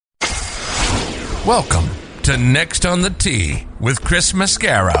Welcome to Next on the Tee with Chris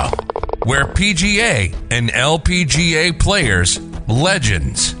Mascaro, where PGA and LPGA players,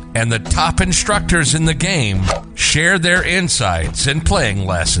 legends, and the top instructors in the game share their insights and playing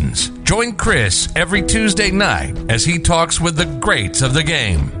lessons. Join Chris every Tuesday night as he talks with the greats of the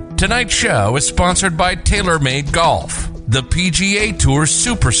game. Tonight's show is sponsored by TaylorMade Golf, the PGA Tour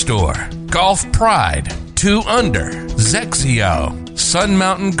Superstore, Golf Pride, 2 Under, Zexio, Sun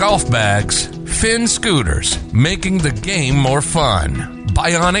Mountain Golf Bags, Finn Scooters, making the game more fun,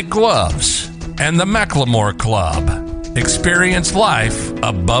 Bionic Gloves, and the Macklemore Club. Experience life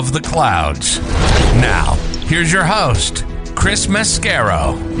above the clouds. Now, here's your host, Chris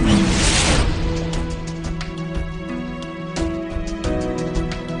Mascaro.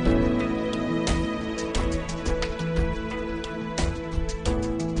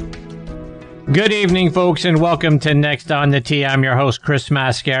 Good evening, folks, and welcome to Next on the Tee. I'm your host, Chris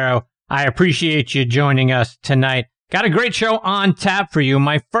Mascaro. I appreciate you joining us tonight. Got a great show on tap for you.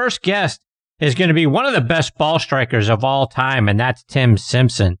 My first guest is going to be one of the best ball strikers of all time, and that's Tim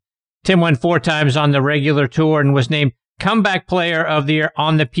Simpson. Tim won 4 times on the regular tour and was named Comeback Player of the Year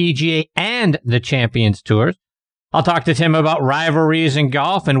on the PGA and the Champions Tours. I'll talk to Tim about rivalries in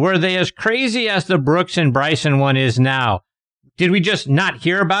golf, and were they as crazy as the Brooks and Bryson one is now? Did we just not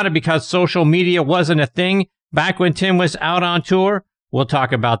hear about it because social media wasn't a thing back when Tim was out on tour? We'll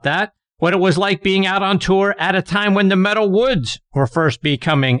talk about that. What it was like being out on tour at a time when the metal woods were first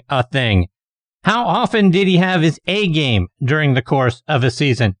becoming a thing. How often did he have his A game during the course of a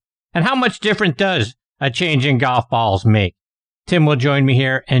season? And how much different does a change in golf balls make? Tim will join me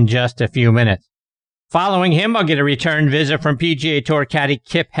here in just a few minutes. Following him, I'll get a return visit from PGA Tour caddy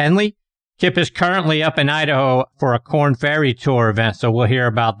Kip Henley. Kip is currently up in Idaho for a Corn Ferry Tour event, so we'll hear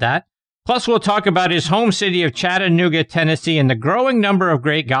about that. Plus, we'll talk about his home city of Chattanooga, Tennessee, and the growing number of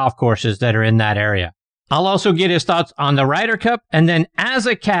great golf courses that are in that area. I'll also get his thoughts on the Ryder Cup, and then as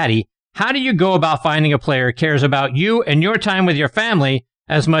a caddy, how do you go about finding a player who cares about you and your time with your family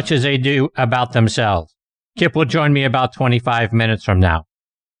as much as they do about themselves? Kip will join me about 25 minutes from now.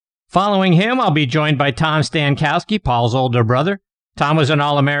 Following him, I'll be joined by Tom Stankowski, Paul's older brother. Tom was an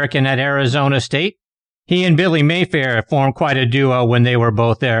All-American at Arizona State. He and Billy Mayfair formed quite a duo when they were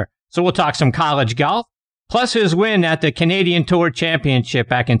both there. So we'll talk some college golf, plus his win at the Canadian Tour Championship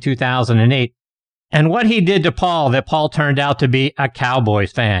back in 2008, and what he did to Paul that Paul turned out to be a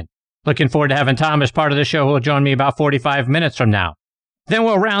Cowboys fan. Looking forward to having Tom as part of the show, who will join me about 45 minutes from now. Then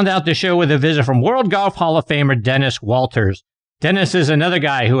we'll round out the show with a visit from World Golf Hall of Famer Dennis Walters. Dennis is another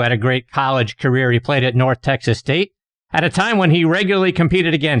guy who had a great college career. He played at North Texas State at a time when he regularly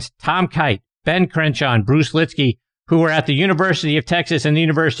competed against Tom Kite, Ben Crenshaw, and Bruce Lietzke, who were at the University of Texas and the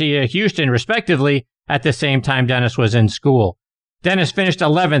University of Houston, respectively, at the same time Dennis was in school. Dennis finished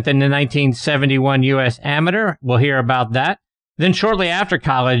 11th in the 1971 U.S. Amateur. We'll hear about that. Then shortly after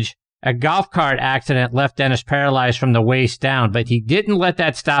college, a golf cart accident left Dennis paralyzed from the waist down, but he didn't let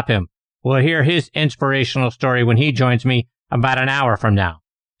that stop him. We'll hear his inspirational story when he joins me about an hour from now.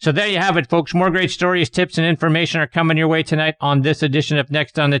 So there you have it, folks. More great stories, tips, and information are coming your way tonight on this edition of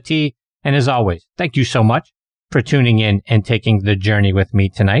Next on the Tee. And as always, thank you so much for tuning in and taking the journey with me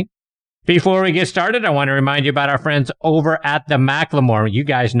tonight. Before we get started, I want to remind you about our friends over at the Macklemore. You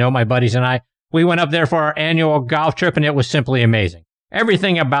guys know my buddies and I. We went up there for our annual golf trip, and it was simply amazing.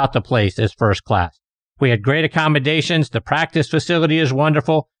 Everything about the place is first class. We had great accommodations. The practice facility is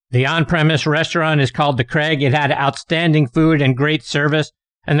wonderful. The on-premise restaurant is called The Craig. It had outstanding food and great service,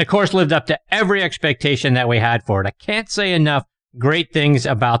 and the course lived up to every expectation that we had for it. I can't say enough great things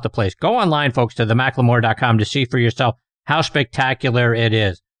about the place. Go online, folks, to themacklemore.com to see for yourself how spectacular it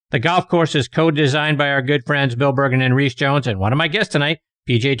is. The golf course is co-designed by our good friends Bill Bergen and Reese Jones, and one of my guests tonight,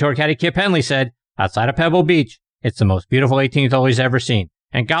 PGA Tour caddy Kip Henley, said, outside of Pebble Beach, it's the most beautiful 18th hole he's ever seen.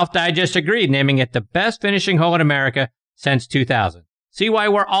 And Golf Digest agreed, naming it the best finishing hole in America since 2000. See why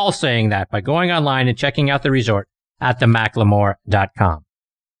we're all saying that by going online and checking out the resort at themacklemore.com.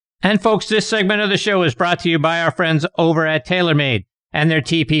 And folks, this segment of the show is brought to you by our friends over at TaylorMade and their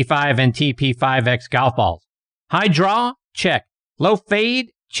TP5 and TP5X golf balls. High draw? Check. Low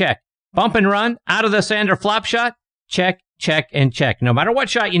fade? Check. Bump and run? Out of the sand or flop shot? Check, check, and check. No matter what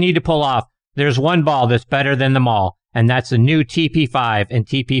shot you need to pull off, there's one ball that's better than them all, and that's the new TP5 and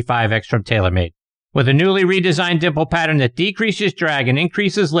TP5X from TaylorMade. With a newly redesigned dimple pattern that decreases drag and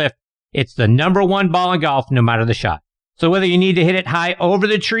increases lift, it's the #1 ball in golf no matter the shot. So whether you need to hit it high over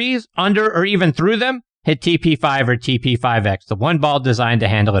the trees, under, or even through them, hit TP5 or TP5X, the one ball designed to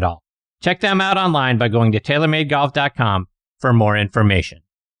handle it all. Check them out online by going to TaylorMadeGolf.com for more information.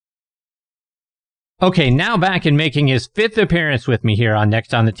 Okay, now back and making his 5th appearance with me here on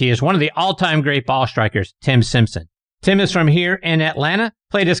Next on the Tee is one of the all-time great ball strikers, Tim Simpson. Tim is from here in Atlanta,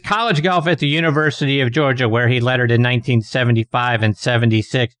 played his college golf at the University of Georgia, where he lettered in 1975 and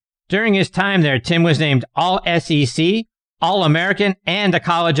 76. During his time there, Tim was named All-SEC, All-American, and a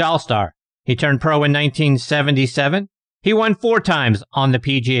College All-Star. He turned pro in 1977. He won 4 times on the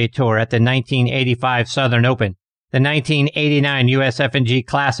PGA Tour at the 1985 Southern Open, the 1989 USF&G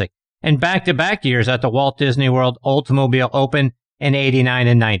Classic, and back-to-back years at the Walt Disney World Oldsmobile Open in 89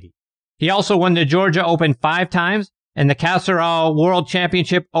 and 90. He also won the Georgia Open 5 times and the Casserole World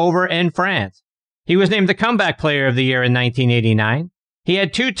Championship over in France. He was named the Comeback Player of the Year in 1989. He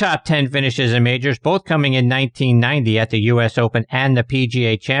had 2 top 10 finishes in majors, both coming in 1990 at the US Open and the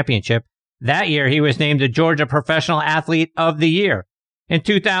PGA Championship. That year, he was named the Georgia Professional Athlete of the Year. In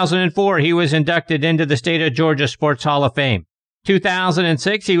 2004, he was inducted into the State of Georgia Sports Hall of Fame.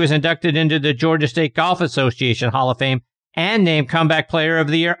 2006, he was inducted into the Georgia State Golf Association Hall of Fame and named Comeback Player of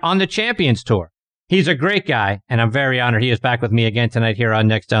the Year on the Champions Tour. He's a great guy, and I'm very honored he is back with me again tonight here on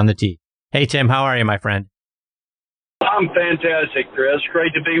Next on the Tee. Hey, Tim, how are you, my friend? I'm fantastic, Chris.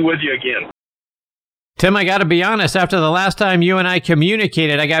 Great to be with you again. Tim, I got to be honest, after the last time you and I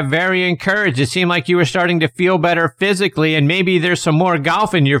communicated, I got very encouraged. It seemed like you were starting to feel better physically, and maybe there's some more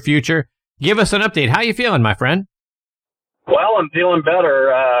golf in your future. Give us an update. How you feeling, my friend? Well, I'm feeling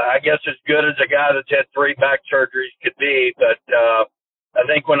better. I guess as good as a guy that's had 3 back surgeries could be, but I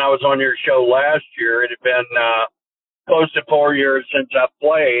think when I was on your show last year, it had been close to 4 years since I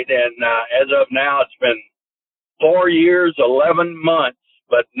played, and as of now, it's been 4 years, 11 months.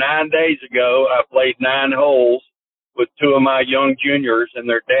 But 9 days ago, I played 9 holes with 2 of my young juniors and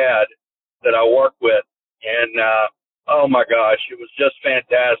their dad that I work with. And, oh my gosh, it was just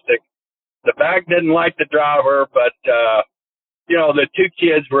fantastic. The back didn't like the driver, but, the 2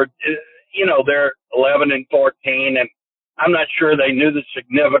 kids were, they're 11 and 14, and I'm not sure they knew the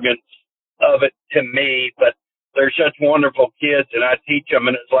significance of it to me, but they're such wonderful kids, and I teach them,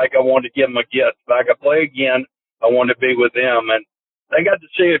 and it's like I wanted to give them a gift. If I could play again, I wanted to be with them. And they got to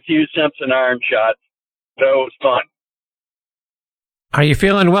see a few Simpson iron shots, so it was fun. Are you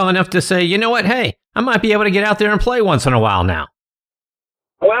feeling well enough to say, you know what, hey, I might be able to get out there and play once in a while now?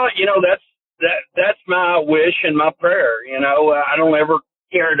 Well, that's my wish and my prayer. I don't ever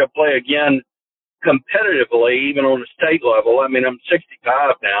care to play again competitively, even on a state level. I mean, I'm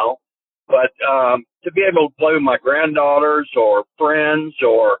 65 now, but to be able to play with my granddaughters or friends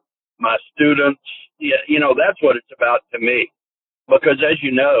or my students, that's what it's about to me. Because as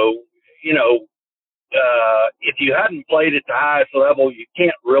you know, if you hadn't played at the highest level, you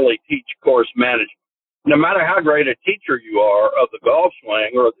can't really teach course management. No matter how great a teacher you are of the golf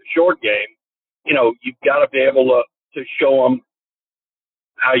swing or the short game, you've got to be able to show them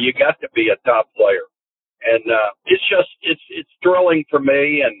how you got to be a top player. And it's thrilling for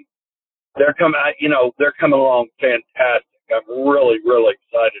me, and they're coming along fantastic. I'm really, really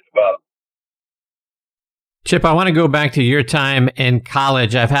excited about them. Chip, I want to go back to your time in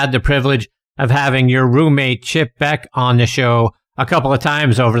college. I've had the privilege of having your roommate, Chip Beck, on the show a couple of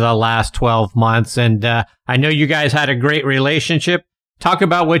times over the last 12 months, and I know you guys had a great relationship. Talk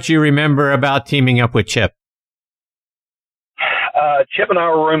about what you remember about teaming up with Chip. Chip and I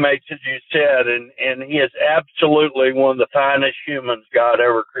were roommates, as you said, and he is absolutely one of the finest humans God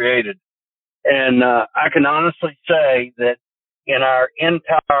ever created. And I can honestly say that in our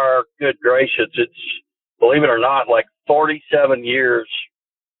entire, good gracious, it's, believe it or not, like 47 years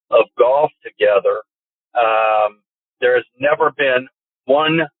of golf together, there has never been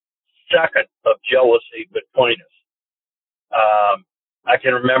 1 second of jealousy between us. I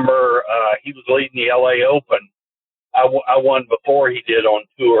can remember he was leading the LA Open. I won before he did on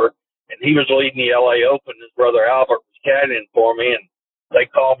tour, and he was leading the LA Open. His brother Albert was caddying for me, and they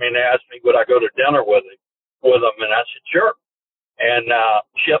called me and asked me would I go to dinner with him, and I said sure. And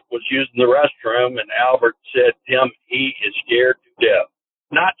Chip was using the restroom, and Albert said, Tim, he is scared to death.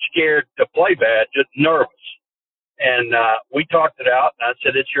 Not scared to play bad, just nervous. And we talked it out, and I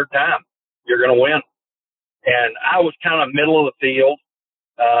said, it's your time. You're going to win. And I was kind of middle of the field,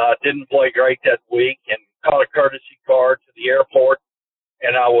 didn't play great that week, and caught a courtesy car to the airport.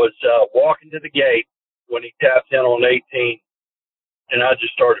 And I was walking to the gate when he tapped in on 18, and I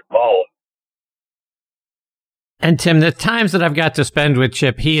just started bawling. And Tim, the times that I've got to spend with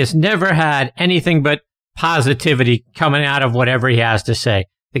Chip, he has never had anything but positivity coming out of whatever he has to say.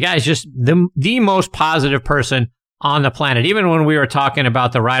 The guy's just the most positive person on the planet. Even when we were talking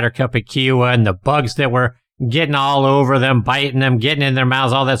about the Ryder Cup at Kiowa and the bugs that were getting all over them, biting them, getting in their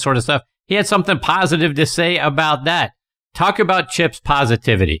mouths, all that sort of stuff, he had something positive to say about that. Talk about Chip's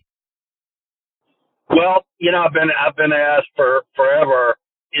positivity. Well, I've been asked for forever,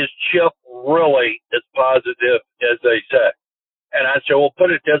 is Chip really as positive as they say? And I said, well,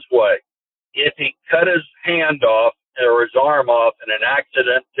 put it this way. If he cut his hand off or his arm off in an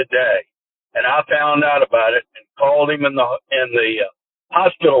accident today, and I found out about it and called him in the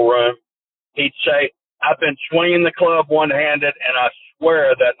hospital room, he'd say, I've been swinging the club one-handed, and I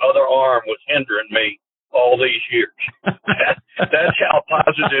swear that other arm was hindering me all these years. That's how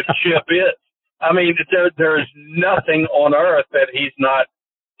positive Chip is. I mean, there's nothing on earth that he's not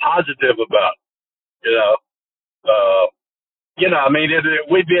positive about,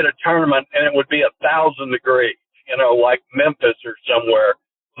 we'd be at a tournament and it would be 1,000 degrees, like Memphis or somewhere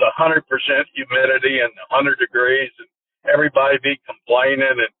with 100% humidity and 100 degrees, and everybody be complaining,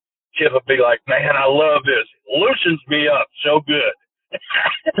 and Chip would be like, man, I love this. It loosens me up so good.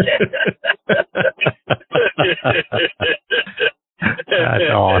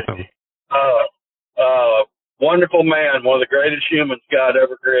 That's awesome. Wonderful man, one of the greatest humans God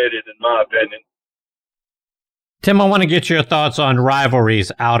ever created, in my opinion. Tim, I want to get your thoughts on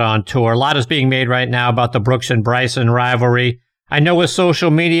rivalries out on tour. A lot is being made right now about the Brooks and Bryson rivalry. I know with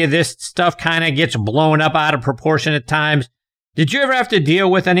social media, this stuff kind of gets blown up out of proportion at times. Did you ever have to deal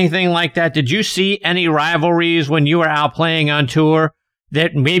with anything like that? Did you see any rivalries when you were out playing on tour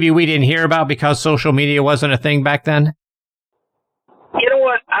that maybe we didn't hear about because social media wasn't a thing back then? You know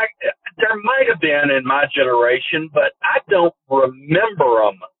what? There might have been in my generation, but I don't remember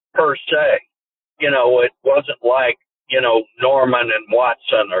them per se. It wasn't like, Norman and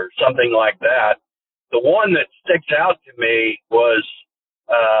Watson or something like that. The one that sticks out to me was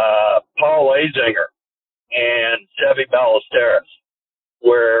Paul Azinger and Seve Ballesteros,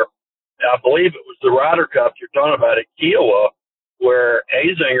 where I believe it was the Ryder Cup you're talking about at Kiowa, where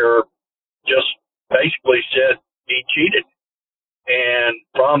Azinger just basically said he cheated. And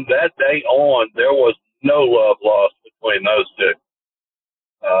from that day on, there was no love lost between those two.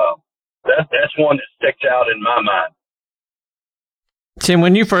 That's one that sticks out in my mind. Tim,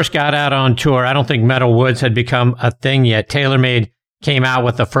 when you first got out on tour, I don't think metal woods had become a thing yet. TaylorMade came out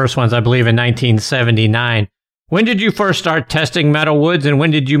with the first ones, I believe, in 1979. When did you first start testing metal woods, and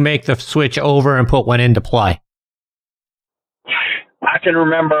when did you make the switch over and put one into play? I can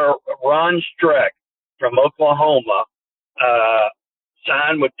remember Ron Streck from Oklahoma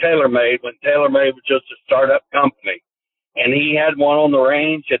signed with TaylorMade when TaylorMade was just a startup company. And he had one on the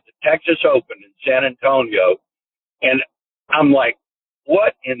range at the Texas Open in San Antonio. And I'm like,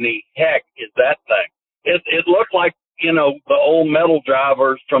 what in the heck is that thing? It looked like, the old metal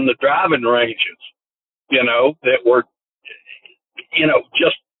drivers from the driving ranges, that were,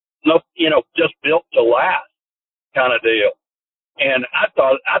 just built to last kind of deal. And I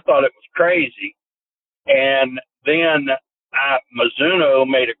thought it was crazy. And then Mizuno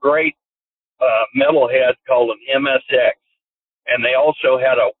made a great metalhead called an MSX. And they also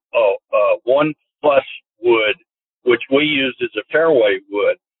had a 1+ wood, which we used as a fairway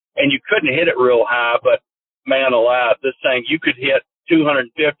wood. And you couldn't hit it real high, but man alive, this thing, you could hit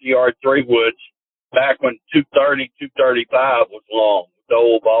 250-yard 3-woods back when 230, 235 was long, with the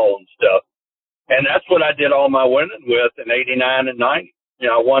old ball and stuff. And that's what I did all my winning with in 89 and 90.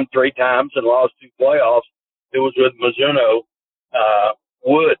 I won 3 times and lost 2 playoffs. It was with Mizuno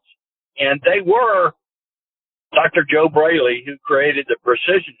woods. And they were, Dr. Joe Braley, who created the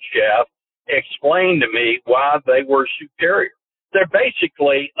precision shaft, explained to me why they were superior. They're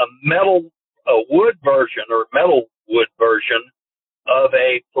basically a wood version or metal wood version of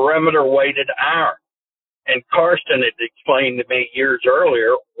a perimeter weighted iron. And Karsten had explained to me years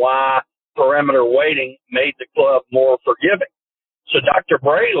earlier why perimeter weighting made the club more forgiving. So Dr.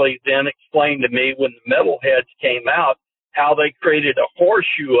 Braley then explained to me when the metal heads came out how they created a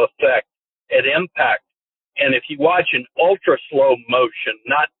horseshoe effect at impact. And if you watch an ultra slow motion,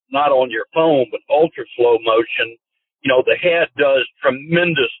 not on your phone, but ultra slow motion, the head does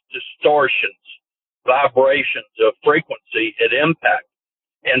tremendous distortions, vibrations of frequency at impact.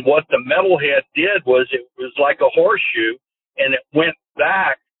 And what the metal head did was it was like a horseshoe, and it went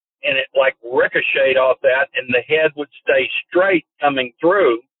back and it like ricocheted off that, and the head would stay straight coming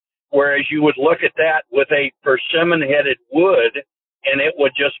through, whereas you would look at that with a persimmon-headed wood, and it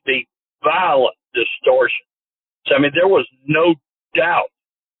would just be violent distortion. So, there was no doubt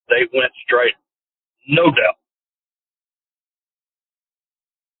they went straight. No doubt.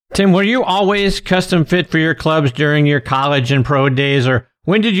 Tim, were you always custom fit for your clubs during your college and pro days, or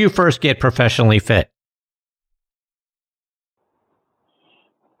when did you first get professionally fit?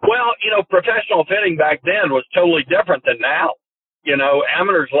 Well, professional fitting back then was totally different than now.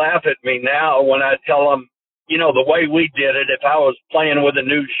 Amateurs laugh at me now when I tell them, the way we did it, if I was playing with a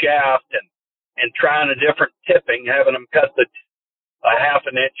new shaft and trying a different tipping, having them cut a half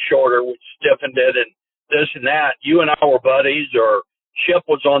an inch shorter, which stiffened it, and this and that. You and I were buddies, or Chip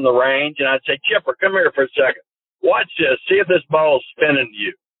was on the range, and I'd say, Chipper, come here for a second. Watch this. See if this ball is spinning to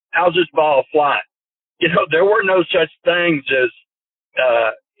you. How's this ball flying? You know, there were no such things as,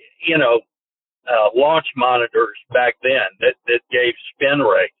 launch monitors back then that gave spin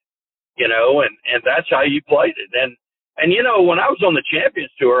rate, you know, and that's how you played it. And, you know, when I was on the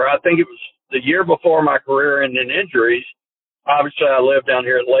Champions Tour, I think it was the year before my career ended in injuries. Obviously, I lived down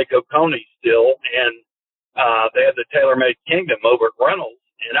here at Lake Oconee still, and they had the TaylorMade Kingdom over at Reynolds.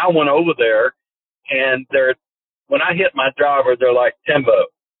 And I went over there, and when I hit my driver, they're like, Timbo,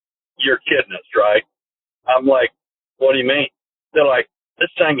 you're kidding us, right? I'm like, what do you mean? They're like, this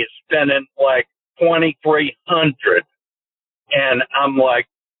thing is spinning like 2,300. And I'm like,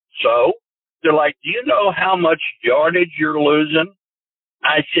 so? They're like, do you know how much yardage you're losing?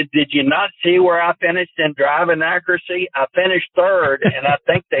 I said, did you not see where I finished in driving accuracy? I finished third, and I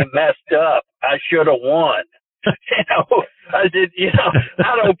think they messed up. I should have won. You know, I said, you know,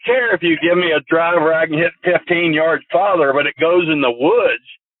 I don't care if you give me a driver I can hit 15 yards farther, but it goes in the woods.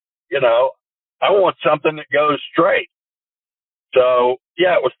 You know, I want something that goes straight. So,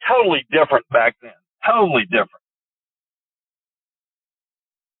 yeah, it was totally different back then. Totally different.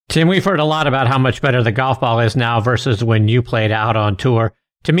 Tim, we've heard a lot about how much better the golf ball is now versus when you played out on tour.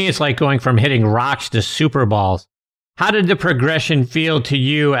 To me, it's like going from hitting rocks to super balls. How did the progression feel to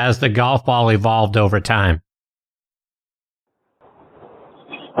you as the golf ball evolved over time?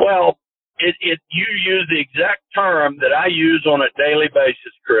 Well, you use the exact term that I use on a daily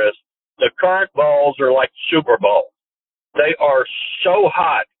basis, Chris. The current balls are like super balls. They are so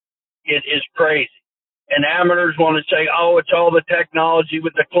hot, it is crazy. And amateurs want to say, oh, it's all the technology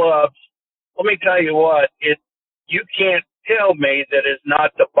with the clubs. Let me tell you what, you can't tell me that it's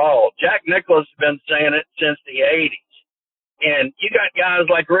not the ball. Jack Nicklaus has been saying it since the 80s. And you got guys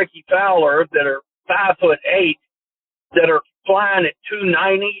like Ricky Fowler that are 5'8" that are flying at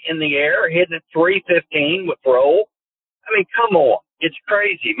 290 in the air, hitting at 315 with roll. I mean, come on. It's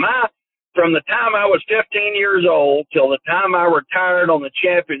crazy. From the time I was 15 years old till the time I retired on the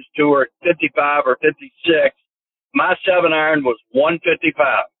Champions Tour at 55 or 56, my 7-iron was 155,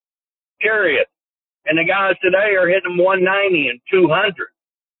 period. And the guys today are hitting 190 and 200,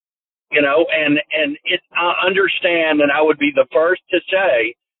 you know, and I understand, and I would be the first to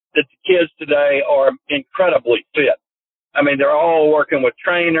say that the kids today are incredibly fit. I mean, they're all working with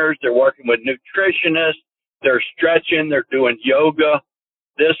trainers, they're working with nutritionists, they're stretching, they're doing yoga,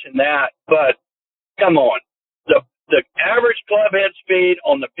 this and that, but come on. The average club head speed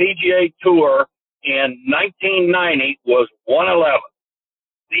on the PGA Tour in 1990 was 111.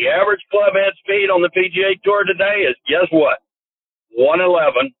 The average club head speed on the PGA Tour today is, guess what?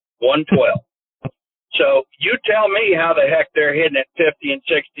 111, 112. So you tell me how the heck they're hitting at 50 and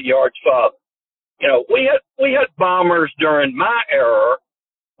 60 yards farther. You know, we had bombers during my era,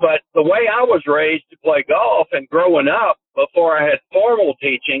 but the way I was raised to play golf and growing up, before I had formal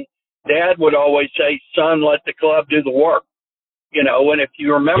teaching, Dad would always say, son, let the club do the work. You know, and if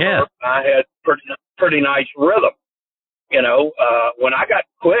you remember, I had pretty nice rhythm. You know, when I got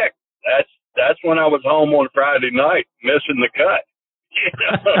quick, that's when I was home on Friday night, missing the cut.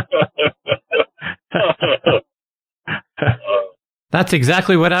 That's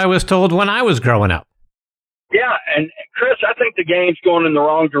exactly what I was told when I was growing up. Yeah, and Chris, I think the game's going in the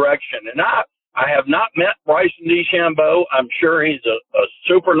wrong direction. And I have not met Bryson DeChambeau. I'm sure he's a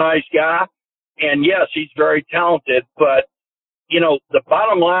super nice guy. And yes, he's very talented. But, you know, the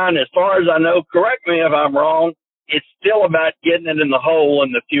bottom line, as far as I know, correct me if I'm wrong, it's still about getting it in the hole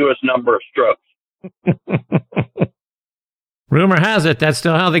in the fewest number of strokes. Rumor has it that's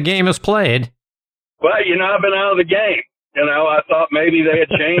still how the game is played. Well, you know, I've been out of the game. You know, I thought maybe they had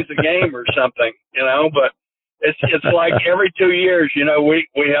changed the game or something, you know, but it's like every 2 years, you know, we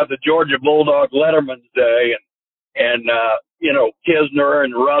have the Georgia Bulldog Letterman's Day and you know, Kisner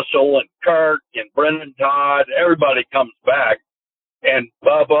and Russell and Kirk and Brendan Todd, everybody comes back, and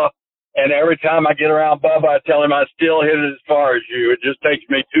Bubba, and every time I get around Bubba, I tell him I still hit it as far as you. It just takes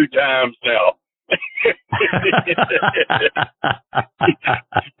me 2 times now.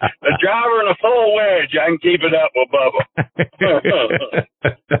 A driver and a full wedge, I can keep it up with Bubba.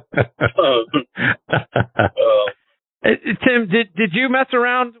 Tim, did you mess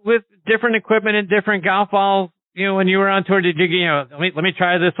around with different equipment and different golf balls? You know, when you were on tour, did you let me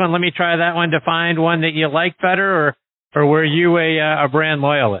try this one, let me try that one to find one that you like better, or were you a brand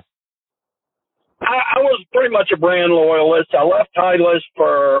loyalist? I was pretty much a brand loyalist. I left Titleist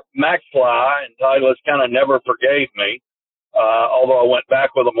for MaxFly, and Titleist kind of never forgave me. although I went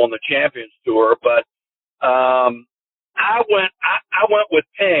back with them on the Champions Tour. But I went with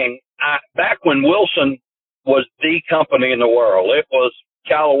Ping back when Wilson was the company in the world. It was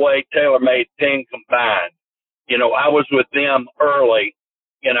Callaway, TaylorMade, Ping combined. I was with them early,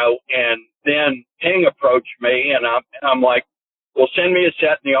 and then Ping approached me, and I'm like, well, send me a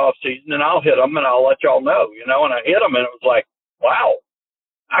set in the off season and I'll hit them and I'll let y'all know, and I hit them and it was like, wow,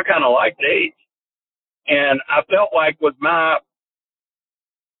 I kind of like these. And I felt like with my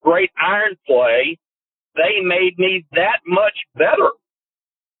great iron play, they made me that much better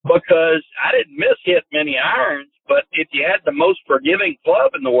because I didn't miss hit many irons, but if you had the most forgiving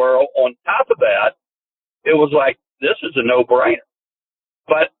club in the world on top of that, it was like, this is a no-brainer.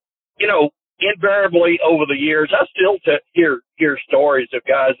 But, invariably over the years, I still hear stories of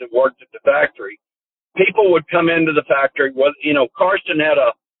guys that worked at the factory. People would come into the factory. Karsten had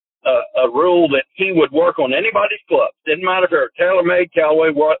a rule that he would work on anybody's clubs. Didn't matter if they were TaylorMade, Callaway,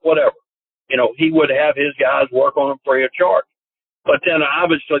 whatever. He would have his guys work on them free of charge. But then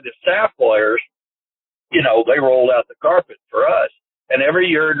obviously the staff players, they rolled out the carpet for us. And every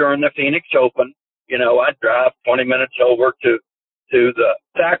year during the Phoenix Open, I'd drive 20 minutes over to the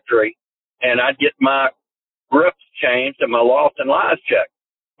factory and I'd get my grips changed and my loft and lies checked.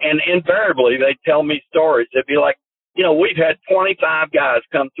 And invariably they'd tell me stories. They'd be like, we've had 25 guys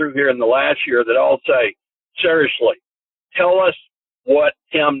come through here in the last year that all say, seriously, tell us what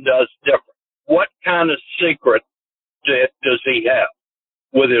Tim does different. What kind of secret does he have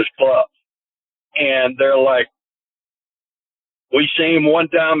with his clubs? And they're like, we see him one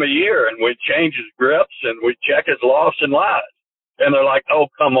time a year and we change his grips and we check his lofts and lies. And they're like, oh,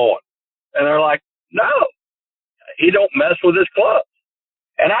 come on. And they're like, no, he don't mess with his clubs.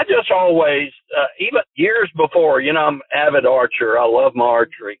 And I just always, even years before, I'm an avid archer. I love my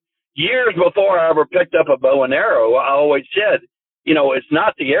archery. Years before I ever picked up a bow and arrow, I always said, it's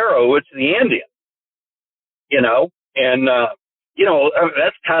not the arrow, it's the Indian, and,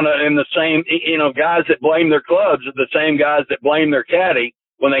 that's kind of in the same, guys that blame their clubs are the same guys that blame their caddy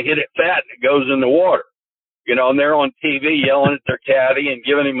when they hit it fat and it goes in the water, and they're on TV yelling at their caddy and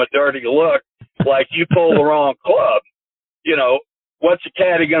giving him a dirty look like you pulled the wrong club. What's the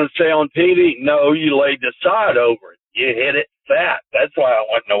caddy going to say on TV? No, you laid the side over it. You hit it fat. That's why I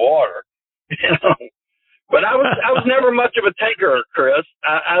went in the water. But I was never much of a tinkerer, Chris.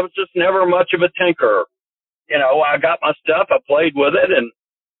 I was just never much of a tinkerer. I got my stuff. I played with it, and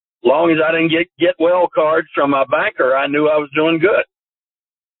as long as I didn't get well cards from my banker, I knew I was doing good.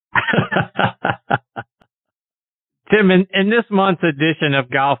 Tim, in this month's edition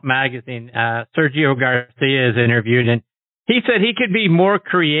of Golf Magazine, Sergio Garcia is interviewed, and he said he could be more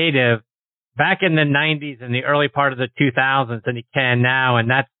creative back in the 90s and the early part of the 2000s than he can now, and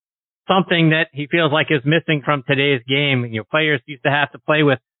that's something that he feels like is missing from today's game. Players used to have to play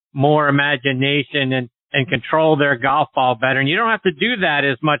with more imagination and control their golf ball better, and you don't have to do that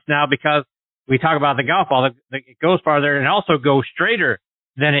as much now because we talk about the golf ball. It goes farther and also goes straighter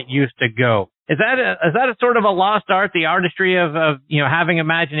than it used to go. Is that a sort of a lost art, the artistry of having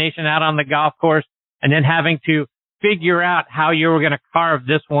imagination out on the golf course and then having to figure out how you were going to carve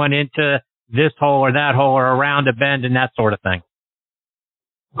this one into this hole or that hole or around a bend and that sort of thing?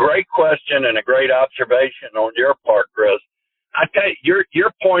 Great question and a great observation on your part, Chris. I tell you,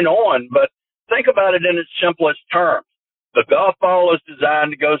 your point on, but think about it in its simplest terms. The golf ball is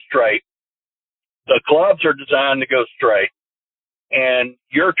designed to go straight. The clubs are designed to go straight. And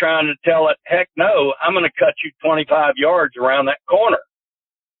you're trying to tell it, heck no, I'm going to cut you 25 yards around that corner.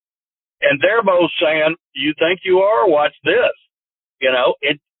 And they're both saying, you think you are? Watch this.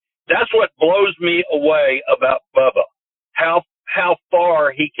 That's what blows me away about Bubba. How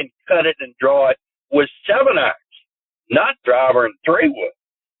far he can cut it and draw it with 7 irons, not driver and 3-wood,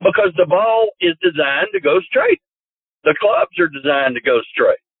 because the ball is designed to go straight. The clubs are designed to go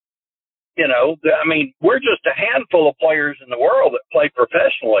straight. We're just a handful of players in the world that play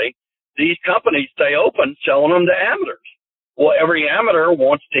professionally. These companies stay open selling them to amateurs. Well, every amateur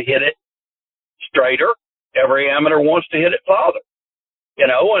wants to hit it straighter. Every amateur wants to hit it farther.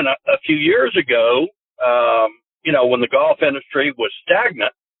 And a few years ago, when the golf industry was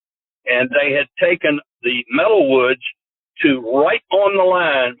stagnant and they had taken the metal woods to right on the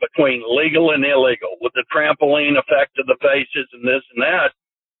line between legal and illegal with the trampoline effect of the faces and this and that,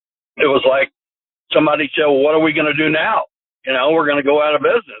 it was like somebody said, well, what are we going to do now? We're going to go out of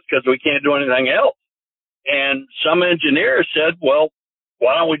business because we can't do anything else. And some engineers said, well,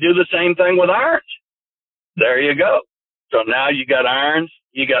 why don't we do the same thing with irons? There you go. So now you got irons.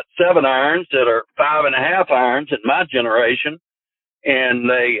 You got 7 irons that are 5.5 irons in my generation, and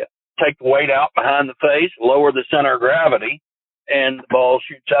they take the weight out behind the face, lower the center of gravity, and the ball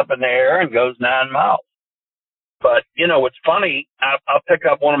shoots up in the air and goes 9 miles. But, you know, it's funny. I'll pick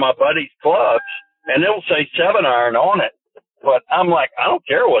up one of my buddy's clubs, and it'll say 7-iron on it. But I'm like, I don't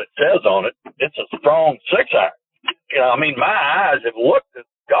care what it says on it. It's a strong 6-iron. You know, I mean, my eyes have looked at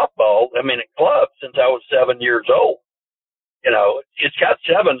golf balls, at clubs since I was 7 years old. You know, it's got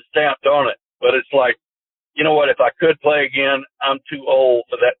 7 stamped on it. But it's like, you know what, if I could play again, I'm too old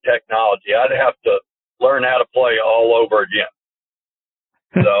for that technology. I'd have to learn how to play all over again.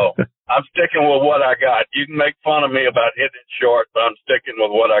 So I'm sticking with what I got. You can make fun of me about hitting it short, but I'm sticking with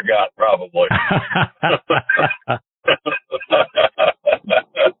what I got probably.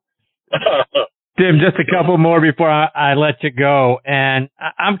 Tim, just a couple more before I let you go. And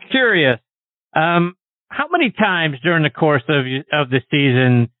I'm curious, how many times during the course of the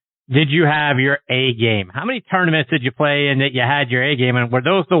season did you have your A game? How many tournaments did you play in that you had your A game? And were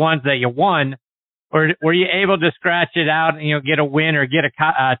those the ones that you won? Or were you able to scratch it out and, you know, get a win or get a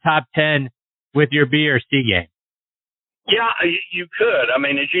top 10 with your B or C game? Yeah, you could. I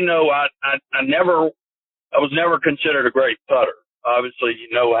mean, as you know, I was never considered a great putter. Obviously, you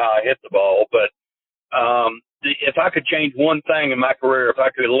know how I hit the ball, but if I could change one thing in my career, if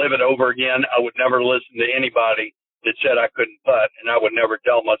I could live it over again, I would never listen to anybody that said I couldn't putt, and I would never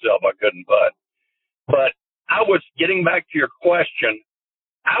tell myself I couldn't putt. But I was getting back to your question.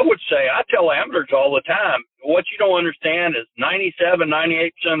 I would say, I tell amateurs all the time, what you don't understand is 97,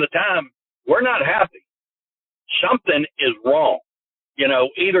 98% of the time, we're not happy. Something is wrong. You know,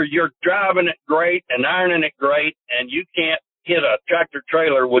 either you're driving it great and ironing it great and you can't hit a tractor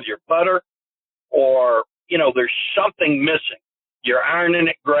trailer with your putter, or, you know, there's something missing. You're ironing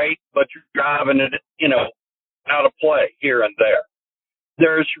it great, but you're driving it, you know, out of play here and there.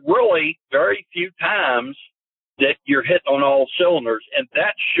 There's really very few times that you're hitting on all cylinders, and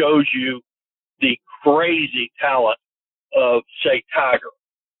that shows you the crazy talent of, say, Tiger,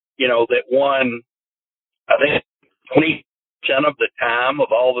 you know, that won, I think, 20% of the time of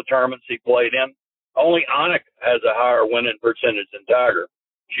all the tournaments he played in. Only Annika has a higher winning percentage than Tiger.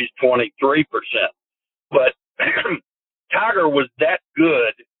 She's 23%. But Tiger was that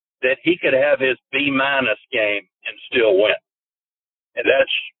good that he could have his B- game and still win. And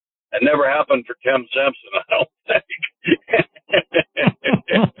that never happened for Tim Simpson, I don't think.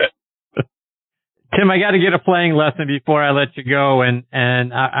 Tim, I got to get a playing lesson before I let you go, and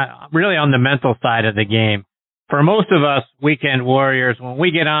I really on the mental side of the game. For most of us weekend warriors, when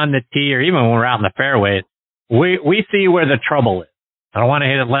we get on the tee or even when we're out in the fairways, we see where the trouble is. I don't want to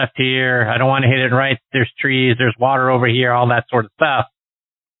hit it left here. I don't want to hit it right. There's trees. There's water over here, all that sort of stuff.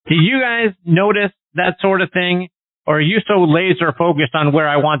 Do you guys notice that sort of thing? Or are you so laser focused on where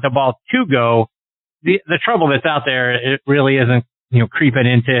I want the ball to go? The trouble that's out there, it really isn't, you know, creeping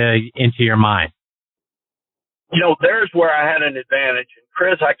into your mind. You know, there's where I had an advantage. And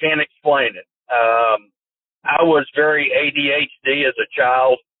Chris, I can't explain it. I was very ADHD as a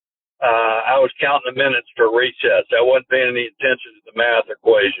child. I was counting the minutes for recess. I wasn't paying any attention to the math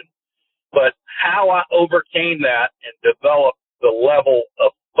equation. But how I overcame that and developed the level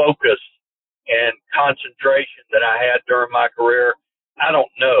of focus and concentration that I had during my career, I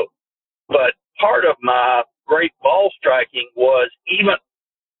don't know. But part of my great ball striking was even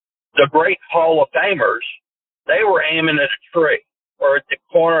the great Hall of Famers, they were aiming at a tree or at the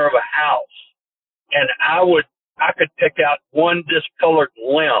corner of a house. And I could pick out one discolored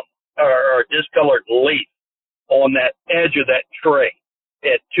limb or discolored leaf on that edge of that tree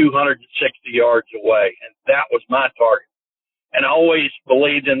at 260 yards away. And that was my target. And I always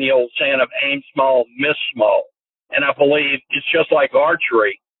believed in the old saying of aim small, miss small. And I believe it's just like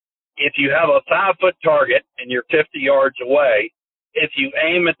archery. If you have a 5-foot target and you're 50 yards away, if you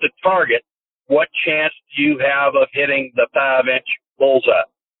aim at the target, what chance do you have of hitting the 5-inch bullseye?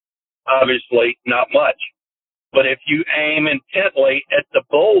 Obviously, not much. But if you aim intently at the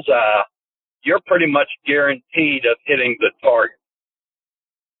bullseye, you're pretty much guaranteed of hitting the target.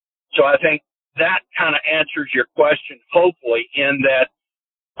 So I think that kind of answers your question, hopefully, in that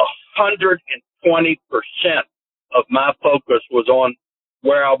 120% of my focus was on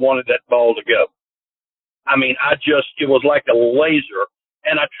where I wanted that ball to go. I mean, it was like a laser.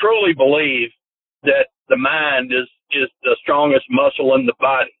 And I truly believe that the mind is the strongest muscle in the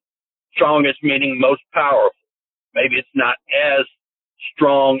body. Strongest meaning most powerful. Maybe it's not as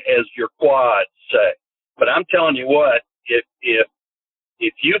strong as your quads say. But I'm telling you what, if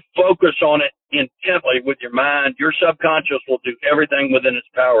you focus on it intently with your mind, your subconscious will do everything within its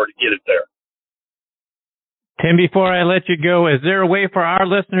power to get it there. Tim, before I let you go, is there a way for our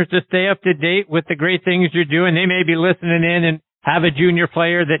listeners to stay up to date with the great things you're doing? They may be listening in have a junior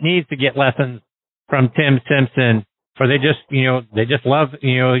player that needs to get lessons from Tim Simpson, or they just love,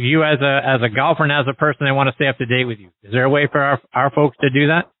 you as a golfer and as a person, they want to stay up to date with you? Is there a way for our folks to do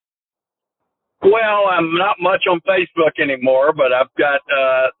that? Well, I'm not much on Facebook anymore, but I've got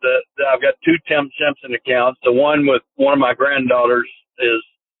I've got two Tim Simpson accounts. The one with one of my granddaughters is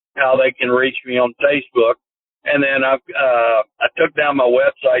how they can reach me on Facebook. And then I took down my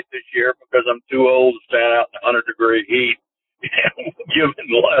website this year because I'm too old to stand out in 100-degree heat giving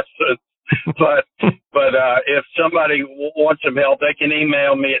lessons. But if somebody wants some help, they can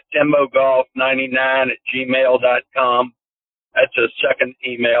email me at timbogolf99@gmail.com. That's a second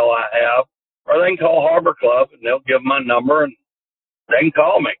email I have. Or they can call Harbor Club, and they'll give them my number, and they can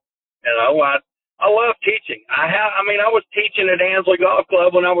call me. And I love teaching. I was teaching at Ansley Golf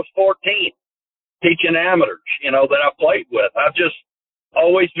Club when I was 14, teaching amateurs, that I played with. I've just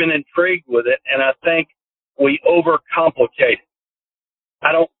always been intrigued with it, and I think we overcomplicate it.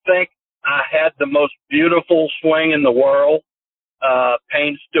 I don't think I had the most beautiful swing in the world.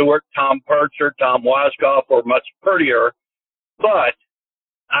 Payne Stewart, Tom Percher, Tom Weiskopf were much prettier, but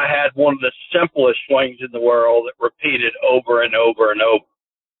I had one of the simplest swings in the world that repeated over and over and over.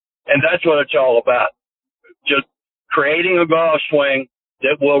 And that's what it's all about. Just creating a golf swing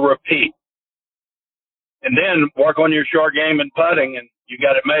that will repeat. And then work on your short game and putting, and you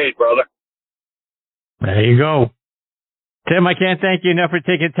got it made, brother. There you go. Tim, I can't thank you enough for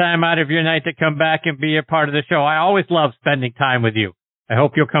taking time out of your night to come back and be a part of the show. I always love spending time with you. I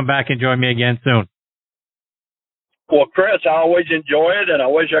hope you'll come back and join me again soon. Well, Chris, I always enjoy it, and I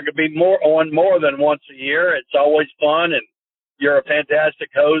wish I could be on more than once a year. It's always fun, and you're a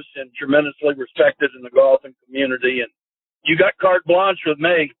fantastic host and tremendously respected in the golfing community. And you got carte blanche with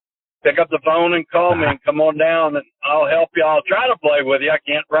me. Pick up the phone and call me and come on down, and I'll help you. I'll try to play with you. I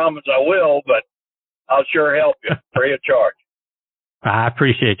can't promise I will, but I'll sure help you free of charge. I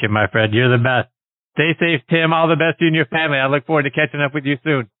appreciate you, my friend. You're the best. Stay safe, Tim. All the best to you and your family. I look forward to catching up with you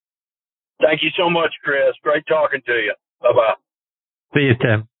soon. Thank you so much, Chris. Great talking to you. Bye-bye. See you,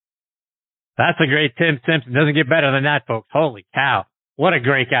 Tim. That's a great Tim Simpson. Doesn't get better than that, folks. Holy cow. What a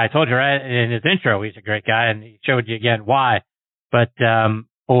great guy. I told you right in his intro he's a great guy, and he showed you again why. But,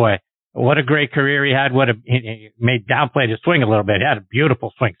 boy, what a great career he had. He downplayed his swing a little bit. He had a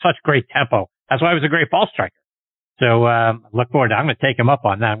beautiful swing. Such great tempo. That's why he was a great ball striker. So, look forward to I'm going to take him up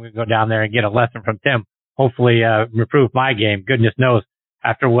on that. I'm going to go down there and get a lesson from Tim. Hopefully, improve my game. Goodness knows.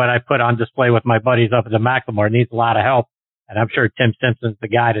 After what I put on display with my buddies up at the Macklemore, needs a lot of help. And I'm sure Tim Simpson's the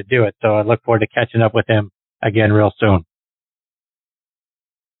guy to do it. So I look forward to catching up with him again real soon.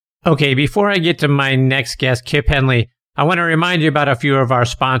 Okay, before I get to my next guest, Kip Henley, I want to remind you about a few of our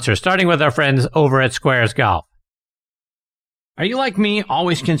sponsors, starting with our friends over at Squares Golf. Are you like me,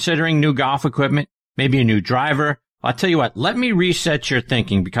 always considering new golf equipment? Maybe a new driver? I'll tell you what, let me reset your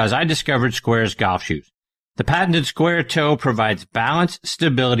thinking because I discovered Squares golf shoes. The patented square toe provides balance,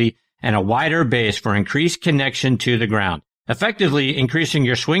 stability, and a wider base for increased connection to the ground, effectively increasing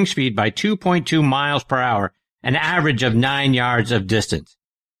your swing speed by 2.2 miles per hour, an average of 9 yards of distance.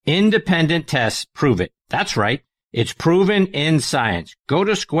 Independent tests prove it. That's right. It's proven in science. Go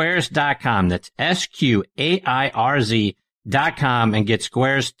to squares.com. That's SQAIRZ.com and get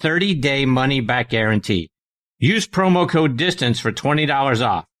Squares 30-day money-back guarantee. Use promo code DISTANCE for $20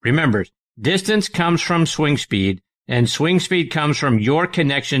 off. Remember, distance comes from swing speed, and swing speed comes from your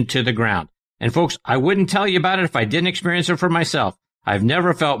connection to the ground. And folks, I wouldn't tell you about it if I didn't experience it for myself. I've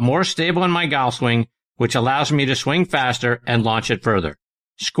never felt more stable in my golf swing, which allows me to swing faster and launch it further.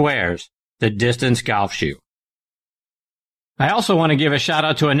 Squares, the distance golf shoe. I also want to give a shout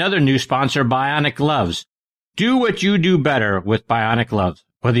out to another new sponsor, Bionic Gloves. Do what you do better with Bionic Gloves.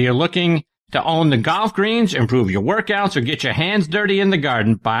 Whether you're looking to own the golf greens, improve your workouts, or get your hands dirty in the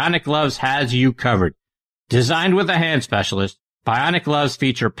garden, Bionic Gloves has you covered. Designed with a hand specialist, Bionic Gloves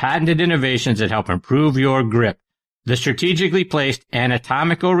feature patented innovations that help improve your grip. The strategically placed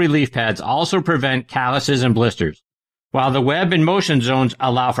anatomical relief pads also prevent calluses and blisters, while the web and motion zones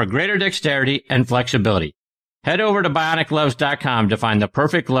allow for greater dexterity and flexibility. Head over to BionicGloves.com to find the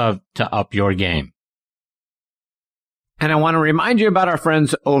perfect glove to up your game. And I want to remind you about our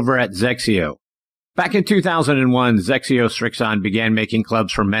friends over at Zexio. Back in 2001, Zexio Strixon began making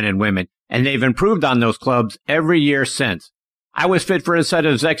clubs for men and women, and they've improved on those clubs every year since. I was fit for a set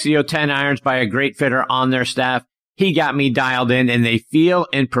of Zexio 10 irons by a great fitter on their staff. He got me dialed in, and they feel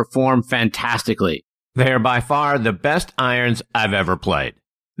and perform fantastically. They are by far the best irons I've ever played.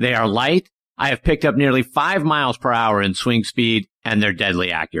 They are light. I have picked up nearly 5 miles per hour in swing speed, and they're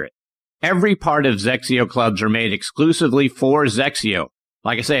deadly accurate. Every part of Zexio clubs are made exclusively for Zexio.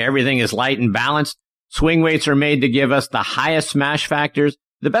 Like I say, everything is light and balanced, Swing weights are made to give us the highest smash factors.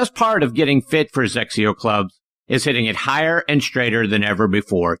 The best part of getting fit for Zexio clubs is hitting it higher and straighter than ever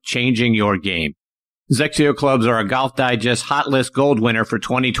before, changing your game. Zexio clubs are a Golf Digest Hot List Gold winner for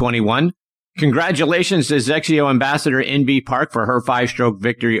 2021. Congratulations to Zexio Ambassador NB Park for her 5-stroke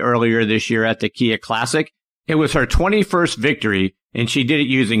victory earlier this year at the Kia Classic. It was her 21st victory, and she did it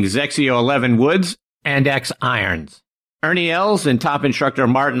using Zexio 11 woods and X irons. Ernie Els and top instructor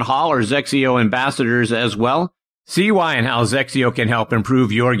Martin Hall are Zexio ambassadors as well. See why and how Zexio can help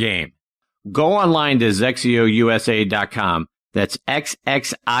improve your game. Go online to ZexioUSA.com. That's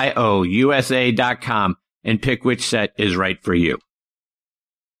XXIOUSA.com and pick which set is right for you.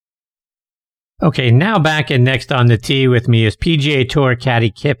 Okay, now back and next on the tee with me is PGA Tour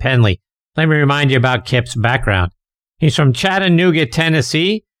caddy Kip Henley. Let me remind you about Kip's background. He's from Chattanooga,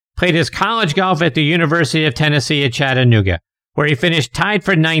 Tennessee, played his college golf at the University of Tennessee at Chattanooga, where he finished tied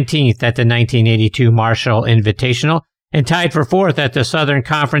for 19th at the 1982 Marshall Invitational and tied for 4th at the Southern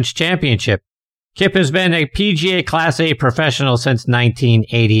Conference Championship. Kip has been a PGA Class A professional since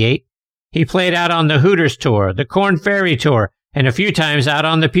 1988. He played out on the Hooters Tour, the Korn Ferry Tour, and a few times out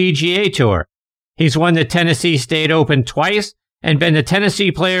on the PGA Tour. He's won the Tennessee State Open twice and been the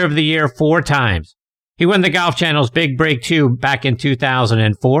Tennessee Player of the Year 4 times. He won the Golf Channel's Big Break 2 back in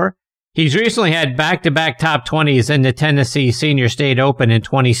 2004. He's recently had back-to-back top 20s in the Tennessee Senior State Open in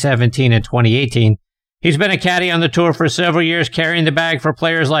 2017 and 2018. He's been a caddy on the tour for several years, carrying the bag for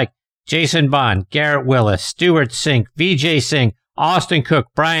players like Jason Bond, Garrett Willis, Stuart Sink, Vijay Singh, Austin Cook,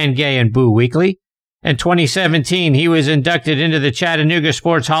 Brian Gay, and Boo Weekley. In 2017, he was inducted into the Chattanooga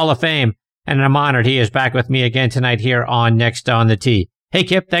Sports Hall of Fame, and I'm honored he is back with me again tonight here on Next on the Tee. Hey,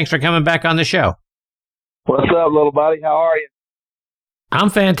 Kip, thanks for coming back on the show. What's up, little buddy? How are you? I'm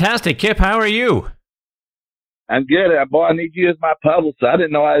fantastic. Kip, how are you? I'm good. Boy, I need you as my publicist. I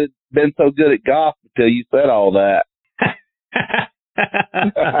didn't know I had been so good at golf until you said all that.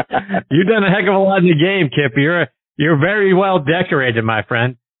 You've done a heck of a lot in the game, Kip. You're very well decorated, my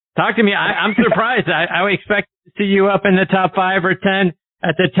friend. Talk to me. I'm surprised. I expect to see you up in the top 5 or 10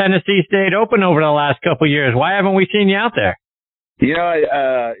 at the Tennessee State Open over the last couple of years. Why haven't we seen you out there? You know,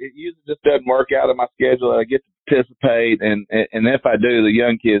 it usually just doesn't work out in my schedule. I get to participate, and if I do, the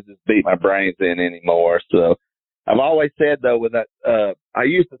young kids just beat my brains in anymore. So I've always said, though, with that, I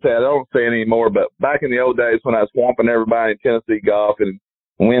used to say, I don't say it anymore, but back in the old days when I was swamping everybody in Tennessee golf and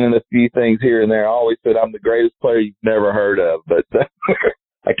winning a few things here and there, I always said I'm the greatest player you've never heard of. But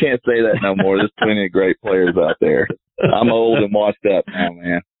I can't say that no more. There's plenty of great players out there. I'm old and washed up now,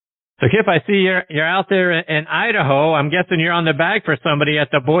 man. So, Kip, I see you're out there in Idaho. I'm guessing you're on the bag for somebody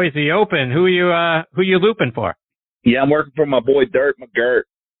at the Boise Open. Who you looping for? Yeah, I'm working for my boy Dirt McGirt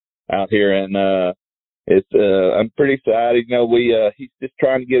out here, and I'm pretty excited. You know, he's just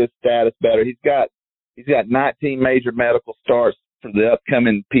trying to get his status better. He's got 19 major medical starts for the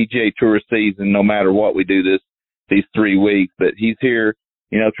upcoming PGA Tour season. No matter what we do these 3 weeks, but he's here,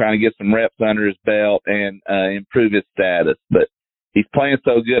 you know, trying to get some reps under his belt and improve his status. But he's playing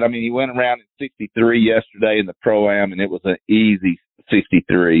so good. I mean, he went around in 63 yesterday in the Pro-Am, and it was an easy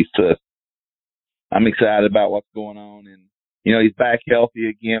 63. So I'm excited about what's going on. And, you know, he's back healthy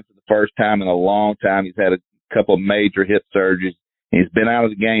again for the first time in a long time. He's had a couple of major hip surgeries. He's been out of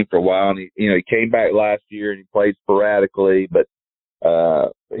the game for a while, and he came back last year and he played sporadically, but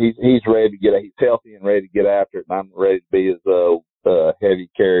he's ready to get. He's healthy and ready to get after it, and I'm ready to be his heavy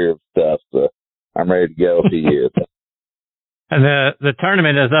carrier of stuff. So I'm ready to go if he is. And the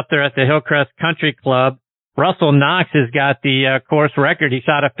tournament is up there at the Hillcrest Country Club. Russell Knox has got the course record. He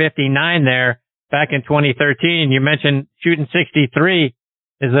shot a 59 there back in 2013. You mentioned shooting 63.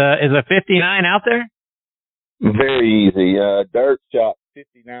 Is a 59 out there? Very easy. Dirt shot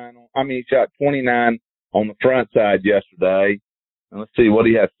 59. He shot 29 on the front side yesterday. And let's see, what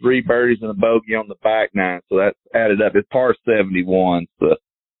he had 3 birdies and a bogey on the back 9. So that's added up. It's par 71. So,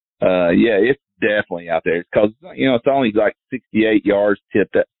 yeah, it's definitely out there. It's because, you know, it's only like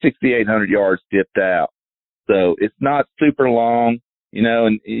 6,800 yards tipped out. So it's not super long, you know,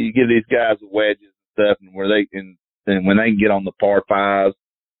 and you give these guys the wedges and stuff, and when they can get on the par 5s,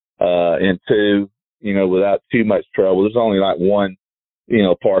 and 2, you know, without too much trouble. There's only like one, you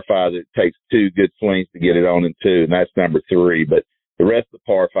know, par 5 that takes 2 good swings to get it on in 2, and that's number 3. But the rest of the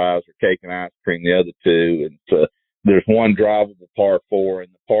par 5s are cake and ice cream, the other 2. And so there's one drivable par 4,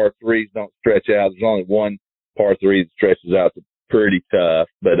 and the par 3s don't stretch out. There's only one par 3 that stretches out. It's pretty tough.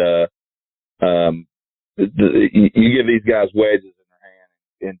 But you give these guys wedges in their hand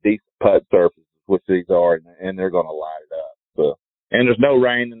and decent putt surfaces, which these are, and they're going to light it up. So, and there's no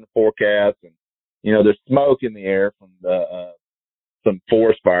rain in the forecast, and you know there's smoke in the air from some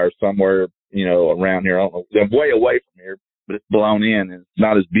forest fires somewhere around here. I don't know. I'm way away from here, but it's blown in, and it's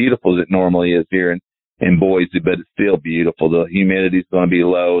not as beautiful as it normally is here in Boise, but it's still beautiful. The humidity is going to be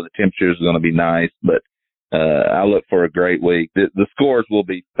low. The temperature is going to be nice, but I look for a great week. The scores will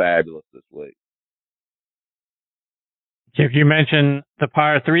be fabulous this week. If you mentioned the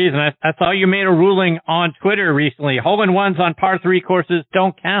par threes, and I saw you made a ruling on Twitter recently. Hole-in-ones on par three courses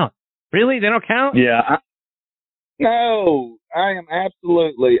don't count. Really? They don't count? Yeah. No, I am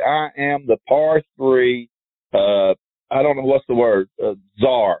the par three, I don't know what's the word,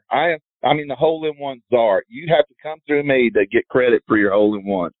 czar. The hole-in-one czar. You have to come through me to get credit for your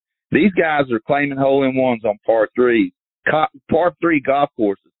hole-in-one. These guys are claiming hole-in-ones on par threes. Par three golf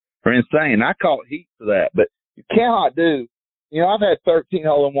courses are insane. I call it heat for that, but you cannot do, I've had 13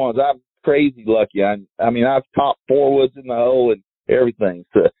 hole-in-ones. I'm crazy lucky. I've topped 4 woods in the hole and everything.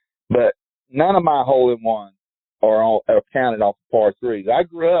 So, but none of my hole-in-ones are counted off the par threes. I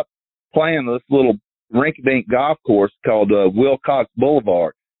grew up playing this little rink-a-dink golf course called Wilcox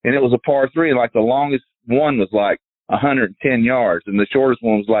Boulevard, and it was a par three. Like the longest one was like 110 yards, and the shortest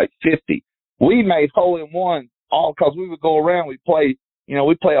one was like 50. We made hole-in-ones all because we would go around. We play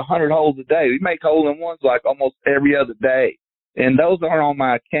 100 holes a day. We make hole-in-ones like almost every other day, and those aren't on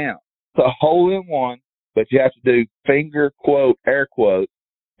my account. So hole-in-one, but you have to do finger quote, air quote,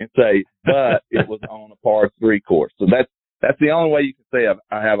 and say, but it was on a par three course. So that's the only way you can say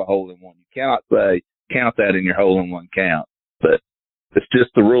I have a hole-in-one. You cannot say count that in your hole-in-one count, but it's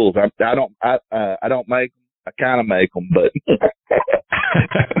just the rules. I don't make them. I kind of make them, but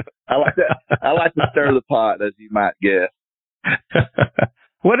I like to stir the pot, as you might guess.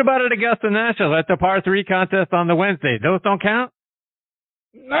 What about at Augusta National? That's a par three contest on the Wednesday. Those don't count?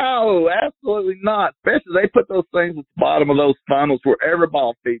 No, absolutely not. Especially they put those things at the bottom of those funnels where every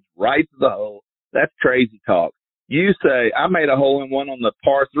ball feeds right to the hole. That's crazy talk. You say, I made a hole-in-one on the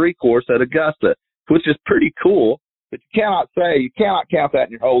par three course at Augusta, which is pretty cool, but you cannot count that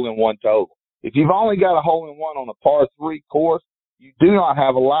in your hole-in-one total. If you've only got a hole-in-one on a par three course, you do not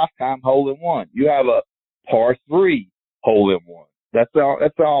have a lifetime hole-in-one. You have a par three hole-in-one. That's all.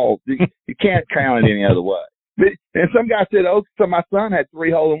 You can't count it any other way. And some guy said, so my son had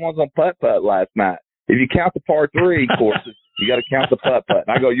 3 hole-in-ones on putt-putt last night. If you count the par three courses, you got to count the putt-putt.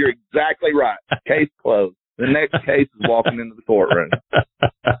 And I go, you're exactly right. Case closed. The next case is walking into the courtroom.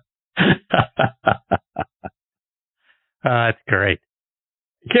 That's great.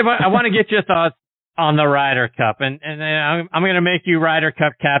 Kip, I want to get your thoughts on the Ryder Cup. And I'm going to make you Ryder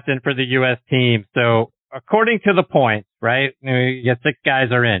Cup captain for the U.S. team. So according to the points, right, you got 6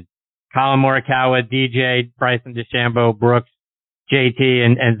 guys are in. Colin Morikawa, DJ, Bryson DeChambeau, Brooks, JT,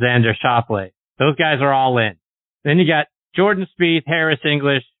 and Xander Schauffele. Those guys are all in. Then you got Jordan Spieth, Harris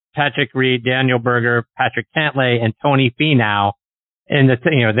English, Patrick Reed, Daniel Berger, Patrick Cantlay, and Tony Finau. In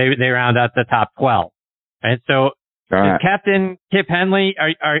they round out the top 12. Right. So, Captain Kip Henley,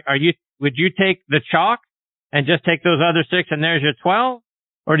 would you take the chalk and just take those other 6 and there's your 12?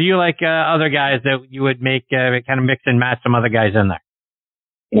 Or do you like other guys that you would make kind of mix and match some other guys in there?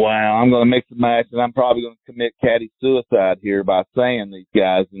 Wow, I'm going to mix and match, and I'm probably going to commit Caddie suicide here by saying these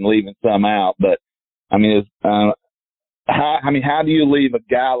guys and leaving some out. But how do you leave a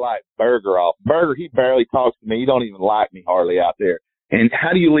guy like Berger off? Berger, he barely talks to me. He don't even like me hardly out there. And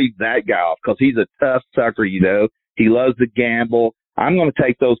how do you leave that guy off? Because he's a tough sucker, He loves to gamble. I'm going to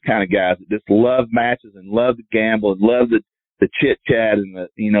take those kind of guys that just love matches and love to gamble and love the chit chat and the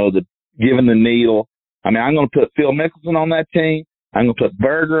giving the needle. I'm going to put Phil Mickelson on that team. I'm going to put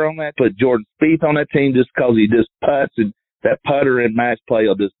Berger on that, put Jordan Spieth on that team just because he just putts, and that putter in match play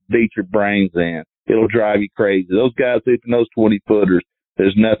will just beat your brains in. It'll drive you crazy. Those guys hitting those 20-footers,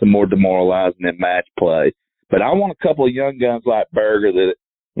 there's nothing more demoralizing than match play. But I want a couple of young guns like Berger that,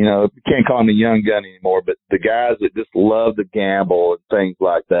 you can't call him a young gun anymore, but the guys that just love to gamble and things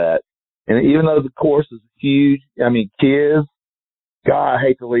like that. And even though the course is huge, kids, God, I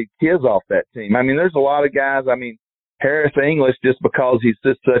hate to leave kids off that team. There's a lot of guys, Harris English, just because he's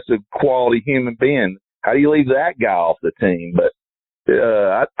just such a quality human being. How do you leave that guy off the team? But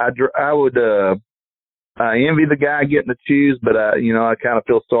I would envy the guy getting to choose, but I kind of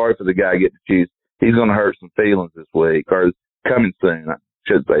feel sorry for the guy getting to choose. He's going to hurt some feelings this week, or coming soon, I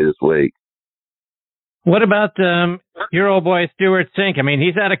should say this week. What about your old boy Stuart Sink?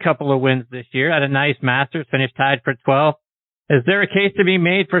 He's had a couple of wins this year, had a nice Masters, finished tied for 12th. Is there a case to be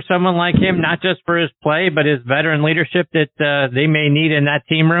made for someone like him, not just for his play, but his veteran leadership that they may need in that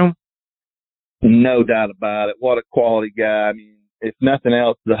team room? No doubt about it. What a quality guy. If nothing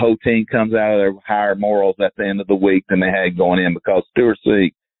else, the whole team comes out of there with higher morals at the end of the week than they had going in, because Stuart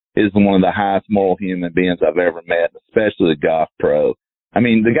Sink is one of the highest moral human beings I've ever met, especially the golf pro. I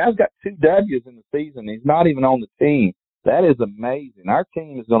mean, the guy's got 2 W's in the season. He's not even on the team. That is amazing. Our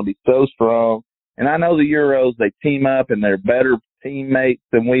team is going to be so strong. And I know the Euros, they team up and they're better teammates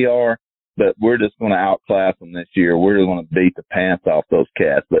than we are, but we're just going to outclass them this year. We're going to beat the pants off those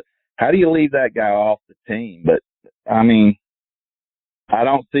cats. But how do you leave that guy off the team? But, I mean, I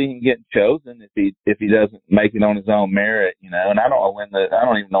don't see him getting chosen if he doesn't make it on his own merit, you know. And I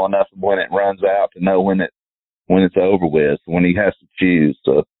don't even know enough of when it runs out to know when it's over with, when he has to choose.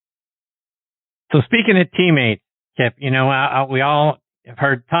 So speaking of teammates, Kip, you know, we all have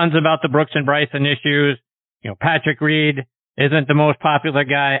heard tons about the Brooks and Bryson issues. You know, Patrick Reed isn't the most popular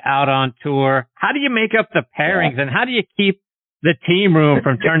guy out on tour. How do you make up the pairings, and how do you keep the team room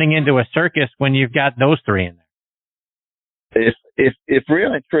from turning into a circus when you've got those 3 in there? If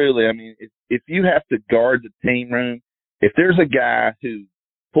really truly, I mean, if you have to guard the team room, if there's a guy who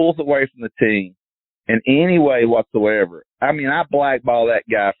pulls away from the team in any way whatsoever, I mean, I blackball that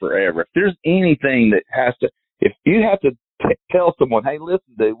guy forever. If there's anything that has to, if you have to tell someone, hey,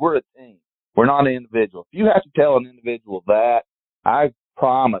 listen, dude, we're a team. We're not an individual. If you have to tell an individual that, I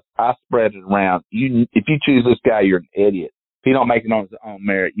promise I spread it around. If you choose this guy, you're an idiot. If he don't make it on his own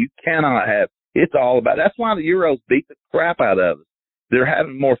merit, you cannot have. It's all about. That's why the Euros beat the crap out of us. They're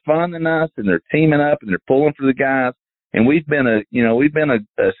having more fun than us, and they're teaming up and they're pulling for the guys. And we've been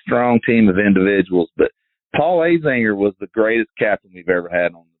a strong team of individuals. But Paul Azinger was the greatest captain we've ever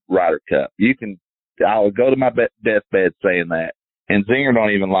had on the Ryder Cup. I would go to my deathbed saying that. And Zinger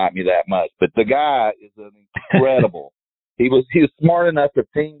don't even like me that much. But the guy is an incredible. He was smart enough to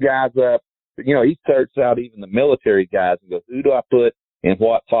team guys up. You know, he searched out even the military guys and goes, who do I put in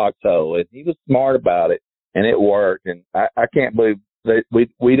what foxhole? And he was smart about it, and it worked. And I can't believe that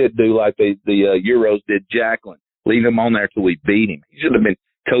we didn't do like the Euros did Jacqueline, leave him on there till we beat him. He should have been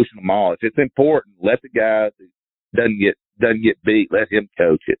coaching them all. If it's important, let the guy who doesn't get beat, let him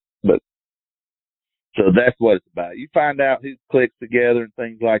coach it. But so that's what it's about. You find out who clicks together and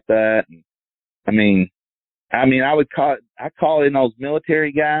things like that. And I mean, I call in those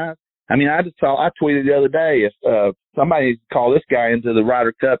military guys. I mean, I tweeted the other day, if somebody call this guy into the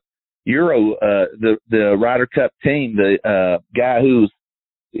Ryder Cup the Ryder Cup team, the guy who's,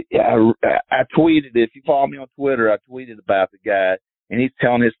 I tweeted, if you follow me on Twitter, I tweeted about the guy, and he's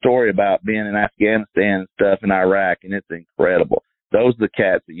telling his story about being in Afghanistan and stuff in Iraq, and it's incredible. Those are the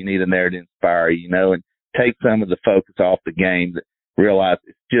cats that you need in there to inspire you, you know, and take some of the focus off the game, that realize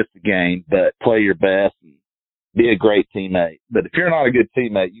it's just a game, but play your best and be a great teammate. But if you're not a good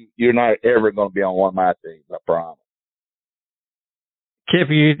teammate, you're not ever going to be on one of my teams, I promise. Kip,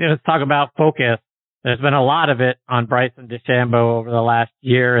 let's talk about focus. There's been a lot of it on Bryson DeChambeau over the last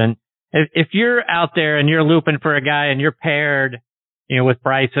year. And if you're out there and you're looping for a guy and you're paired, you know, with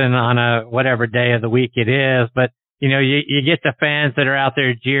Bryson on a whatever day of the week it is, but you know, you get the fans that are out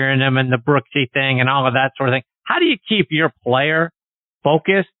there jeering him and the Brooksy thing and all of that sort of thing. How do you keep your player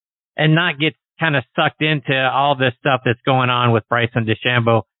focused and not get kind of sucked into all this stuff that's going on with Bryson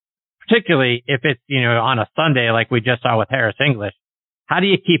DeChambeau, particularly if it's, you know, on a Sunday like we just saw with Harris English? How do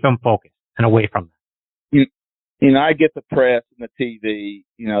you keep him focused and away from that? You know, I get the press and the TV,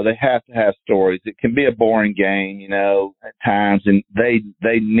 you know, they have to have stories. It can be a boring game, you know, at times, and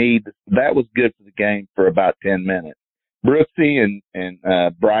they need, that was good for the game for about 10 minutes. Brooksy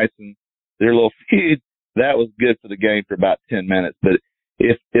and Bryson, their little feud, that was good for the game for about 10 minutes. But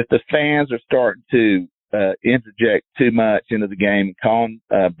if the fans are starting to interject too much into the game and calling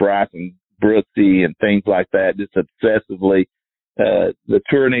Bryson Brooksy and things like that just obsessively, the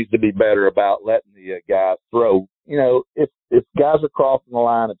tour needs to be better about letting the guys throw. You know, if guys are crossing the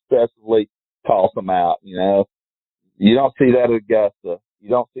line obsessively, toss them out. You know, you don't see that at Augusta. You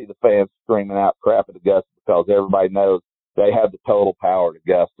don't see the fans screaming out crap at Augusta because everybody knows they have the total power at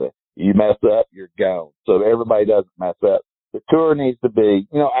Augusta. You mess up, you're gone. So everybody doesn't mess up. The tour needs to be,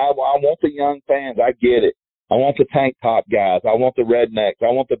 you know, I want the young fans. I get it. I want the tank top guys. I want the rednecks.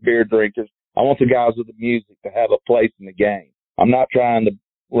 I want the beer drinkers. I want the guys with the music to have a place in the game. I'm not trying to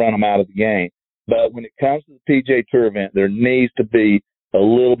run them out of the game. But when it comes to the PGA Tour event, there needs to be a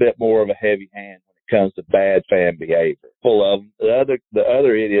little bit more of a heavy hand when it comes to bad fan behavior. Full of them. The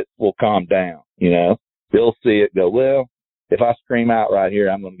other idiots will calm down, you know. They'll see it, go, well, if I scream out right here,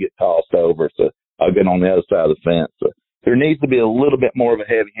 I'm going to get tossed over. So I'll get on the other side of the fence. So there needs to be a little bit more of a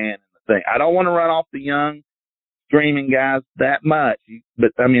heavy hand in the thing. I don't want to run off the young screaming guys that much.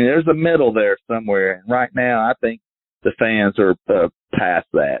 But, I mean, there's a middle there somewhere. And right now, I think the fans are past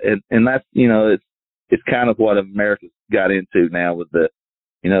that. And that's, you know, it's kind of what America's got into now with the,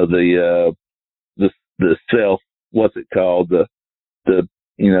 you know, the self, what's it called? The,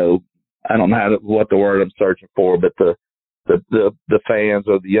 you know, I don't know what the word I'm searching for, but the the fans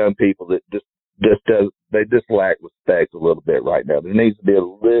or the young people that they just lack respect a little bit right now. There needs to be a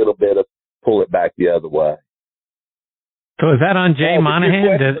little bit of pull it back the other way. So is that on Jay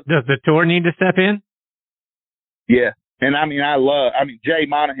Monahan? Does the tour need to step in? Yeah. And Jay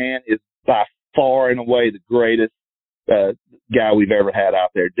Monahan is by far and away the greatest guy we've ever had out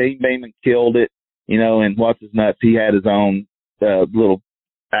there. Dean Beeman killed it, and what's his nuts. He had his own little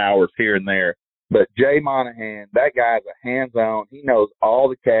hours here and there. But Jay Monahan, that guy's a hands-on. He knows all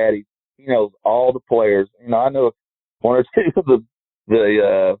the caddies. He knows all the players. I know one or two of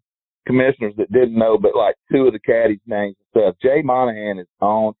the commissioners that didn't know, but like two of the caddies' names and stuff. Jay Monahan is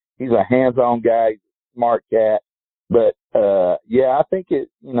on. He's a hands-on guy. He's a smart cat. But I think it.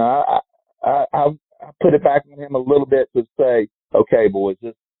 I put it back on him a little bit to say, okay, boys,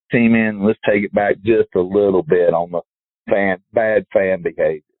 just team in. Let's take it back just a little bit on the bad fan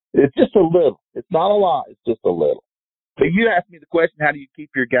behavior. It's just a little. It's not a lot. It's just a little. So you asked me the question, how do you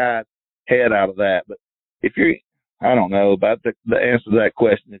keep your guys' head out of that? But if you're, I don't know about the answer to that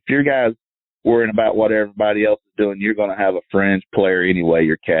question. If your guys worrying about what everybody else is doing, you're going to have a fringe player anyway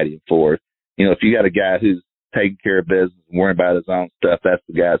you're caddying for. If you got a guy who's taking care of business and worrying about his own stuff, that's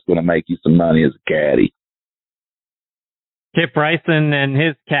the guy that's going to make you some money as a caddy. Kip, Bryson and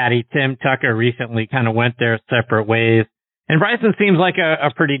his caddy, Tim Tucker, recently kind of went their separate ways. And Bryson seems like a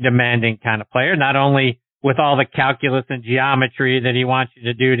pretty demanding kind of player, not only with all the calculus and geometry that he wants you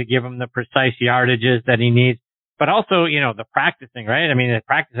to do to give him the precise yardages that he needs, but also, the practicing, right? I mean, the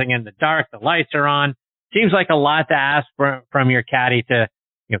practicing in the dark, the lights are on. Seems like a lot to ask from your caddy to,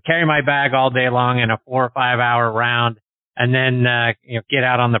 carry my bag all day long in a 4 or 5 hour round and then, get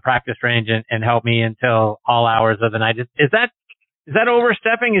out on the practice range and help me until all hours of the night. Is that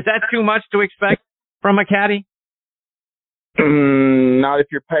overstepping? Is that too much to expect from a caddy? Not if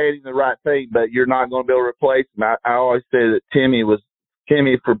you're paying the right thing, but you're not going to be able to replace him. I always say that Timmy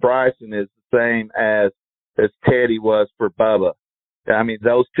for Bryson is the same as Teddy was for Bubba. I mean,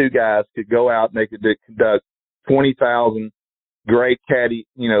 those two guys could go out and they could conduct 20,000 great caddy,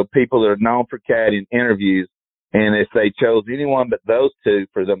 people that are known for caddying interviews. And if they chose anyone but those two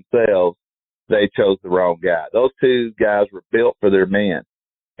for themselves, they chose the wrong guy. Those two guys were built for their men.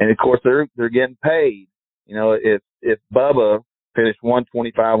 And of course they're getting paid. If Bubba finished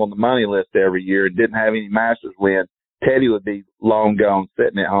 125 on the money list every year and didn't have any Masters win, Teddy would be long gone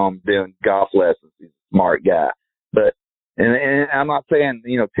sitting at home doing golf lessons. He's a smart guy. But, and I'm not saying,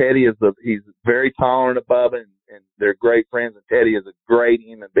 Teddy he's very tolerant of Bubba and they're great friends, and Teddy is a great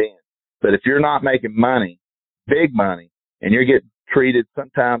human being. But if you're not making money, big money, and you're getting treated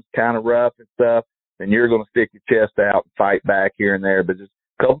sometimes kind of rough and stuff, then you're going to stick your chest out and fight back here and there. But just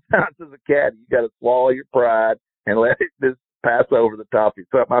a couple times as a caddy, you got to swallow your pride and let it just pass over the top of you.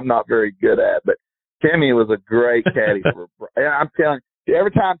 Something I'm not very good at. But Timmy was a great caddy. I'm telling you,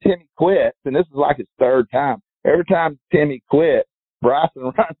 every time Timmy quits, and this is like his third time, every time Timmy quit, Bryson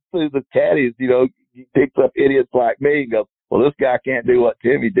runs through the caddies, he picks up idiots like me and goes, well, this guy can't do what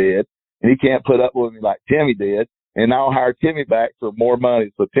Timmy did, and he can't put up with me like Timmy did, and I'll hire Timmy back for more money.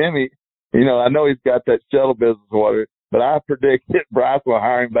 So Timmy, I know he's got that shuttle business order, but I predict that Bryson will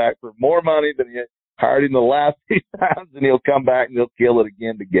hire him back for more money than he hired him the last few times, and he'll come back and they'll kill it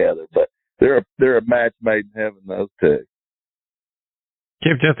again together. But they're a match made in heaven, those two.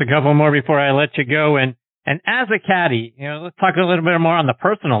 Chip, just a couple more before I let you go. And as a caddy, let's talk a little bit more on the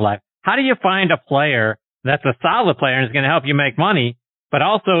personal life. How do you find a player that's a solid player and is going to help you make money, but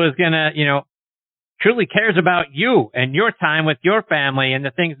also is going to, truly cares about you and your time with your family and the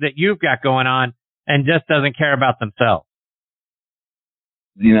things that you've got going on and just doesn't care about themselves?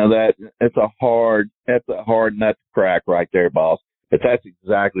 That's a hard nut to crack right there, boss. But that's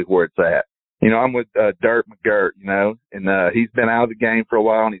exactly where it's at. I'm with Dirt McGirt, and he's been out of the game for a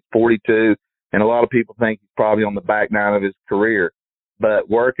while, and he's 42, and a lot of people think he's probably on the back nine of his career. But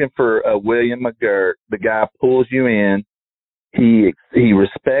working for William McGirt, the guy pulls you in. He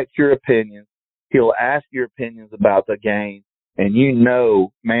respects your opinions. He'll ask your opinions about the game, and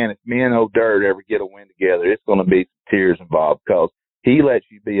man, if me and old Dirt ever get a win together, it's going to be some tears involved because he lets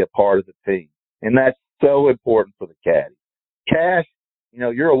you be a part of the team, and that's so important for the caddy. Cash,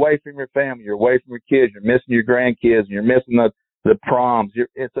 you're away from your family, you're away from your kids, you're missing your grandkids, and you're missing the proms.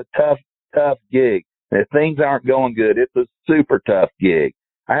 It's a tough gig. And if things aren't going good, it's a super tough gig.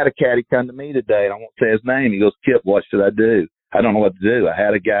 I had a caddy come to me today, and I won't say his name. He goes, Kip, what should I do? I don't know what to do. I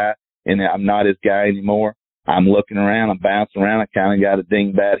had a guy, and I'm not his guy anymore. I'm looking around, I'm bouncing around. I kind of got a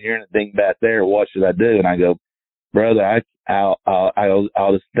dingbat here and a dingbat there. What should I do? And I go, brother,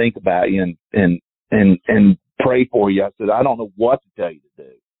 I'll just think about you and pray for you. I said, I don't know what to tell you to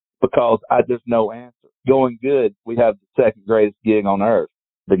do because I just no answer. going good, we have the second greatest gig on earth.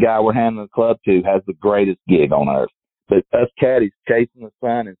 The guy we're handing the club to has the greatest gig on earth. But us caddies chasing the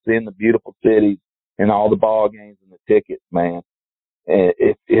sun and seeing the beautiful cities and all the ball games and the tickets, man.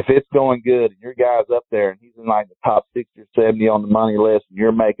 If it's going good and your guy's up there and he's in like the top 60 or 70 on the money list and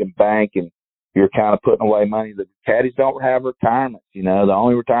you're making bank and you're kind of putting away money, the caddies don't have retirements. The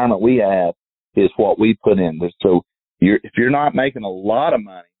only retirement we have is what we put in. So if you're not making a lot of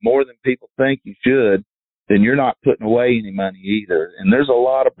money, more than people think you should, then you're not putting away any money either. And there's a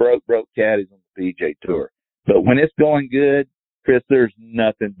lot of broke caddies on the PGA Tour. But when it's going good, Chris, there's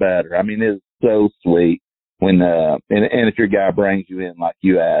nothing better. I mean, it's so sweet when and if your guy brings you in like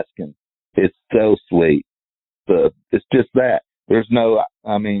you ask, and it's so sweet. So it's just that. There's no,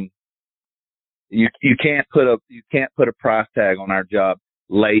 I mean, you can't put a price tag on our job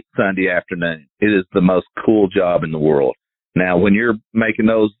late Sunday afternoon. It is the most cool job in the world. Now, when you're making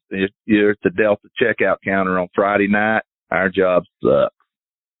those, you're at the Delta checkout counter on Friday night, our job sucks.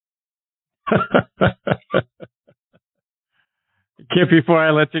 Kip, before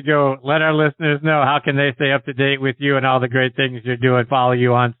I let you go, let our listeners know how can they stay up to date with you and all the great things you're doing, follow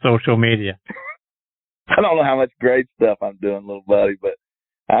you on social media. I don't know how much great stuff I'm doing, little buddy, but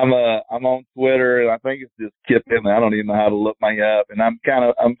I'm on Twitter, and I think it's just Kip Henley. I don't even know how to look me up, and I'm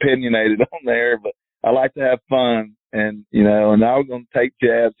opinionated on there, but I like to have fun, and and I'm going to take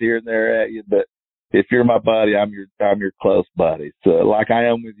jabs here and there at you, but if you're my buddy, I'm your close buddy. So like I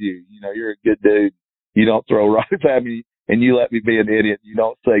am with you, you're a good dude. You don't throw rocks at me, and you let me be an idiot. You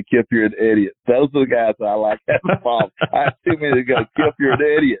don't say, Kip, you're an idiot. Those are the guys I like having fun. I have too many to go, Kip, you're an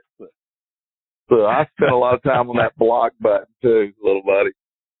idiot. So I spend a lot of time on that block button too, little buddy.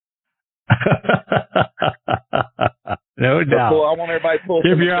 No doubt. I want everybody to pull.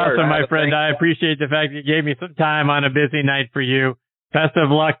 Kip, you're awesome, my friend. I appreciate the fact that you gave me some time on a busy night for you. Best of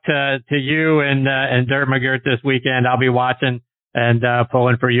luck to you and Dirt McGirt this weekend. I'll be watching and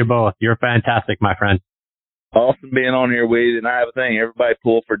pulling for you both. You're fantastic, my friend. Awesome being on here with you. And I have a thing. Everybody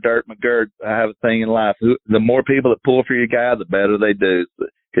pull for Dirt McGirt. I have a thing in life. The more people that pull for your guy, the better they do.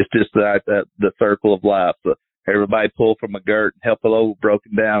 It's just the circle of life. So everybody pull for McGirt and help a little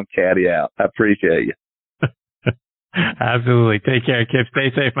broken down caddy out. I appreciate you. Absolutely. Take care, Kip. Stay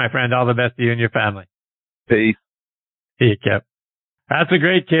safe, my friend. All the best to you and your family. Peace. See you, Kip. That's a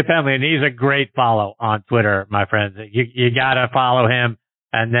great Kip Henley, and he's a great follow on Twitter, my friends. You gotta follow him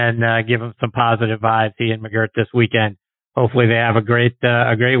and then give him some positive vibes. He and McGirt this weekend. Hopefully they have a great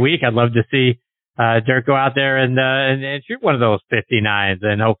week. I'd love to see Dirk go out there and shoot one of those 59s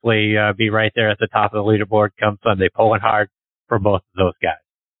and hopefully be right there at the top of the leaderboard come Sunday, pulling hard for both of those guys.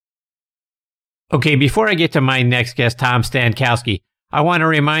 Okay, before I get to my next guest, Tom Stankowski, I want to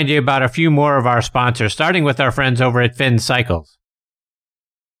remind you about a few more of our sponsors, starting with our friends over at Finn Cycles.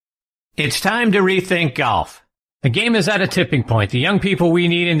 It's time to rethink golf. The game is at a tipping point. The young people we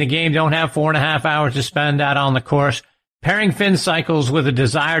need in the game don't have 4.5 hours to spend out on the course. Pairing Finn Cycles with a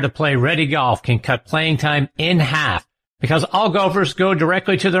desire to play ready golf can cut playing time in half because all golfers go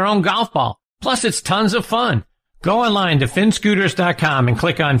directly to their own golf ball. Plus, it's tons of fun. Go online to finscooters.com and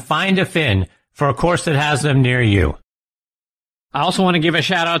click on Find a Fin for a course that has them near you. I also want to give a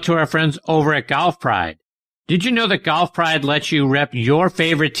shout out to our friends over at Golf Pride. Did you know that Golf Pride lets you rep your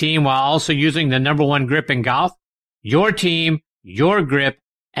favorite team while also using the #1 grip in golf? Your team, your grip,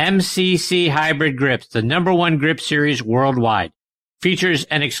 MCC Hybrid Grips, the #1 grip series worldwide. Features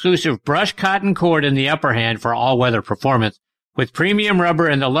an exclusive brushed cotton cord in the upper hand for all-weather performance, with premium rubber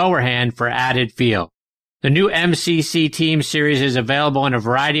in the lower hand for added feel. The new MCC Team Series is available in a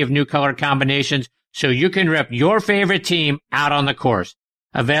variety of new color combinations, so you can rep your favorite team out on the course.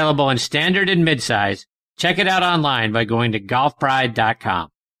 Available in standard and midsize. Check it out online by going to golfpride.com.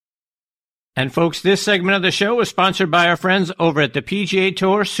 And folks, this segment of the show is sponsored by our friends over at the PGA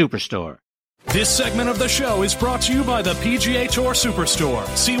Tour Superstore. This segment of the show is brought to you by the PGA Tour Superstore.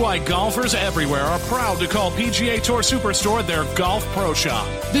 See why golfers everywhere are proud to call PGA Tour Superstore their golf pro shop.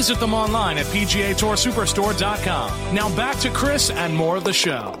 Visit them online at PGATourSuperstore.com. Now back to Chris and more of the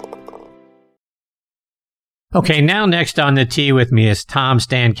show. Okay, now next on the tee with me is Tom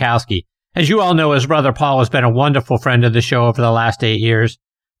Stankowski. As you all know, his brother Paul has been a wonderful friend of the show over the last 8 years.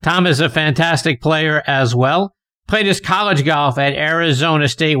 Tom is a fantastic player as well. Played his college golf at Arizona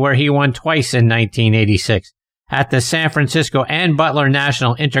State, where he won twice in 1986 at the San Francisco and Butler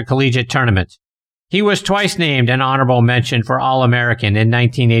National Intercollegiate Tournaments. He was twice named an honorable mention for All-American in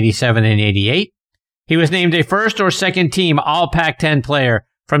 1987 and 88. He was named a first or second team All Pac-10 player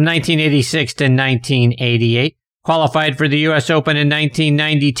from 1986 to 1988. Qualified for the U.S. Open in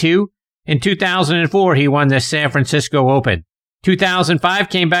 1992. In 2004, he won the San Francisco Open. 2005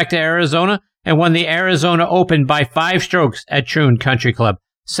 came back to Arizona, and won the Arizona Open by 5 strokes at Troon Country Club,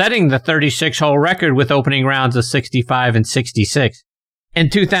 setting the 36-hole record with opening rounds of 65 and 66. In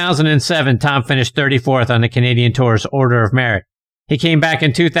 2007, Tom finished 34th on the Canadian Tour's Order of Merit. He came back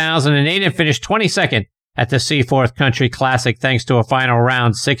in 2008 and finished 22nd at the Seaforth Country Classic thanks to a final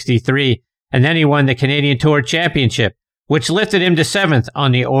round 63, and then he won the Canadian Tour Championship, which lifted him to 7th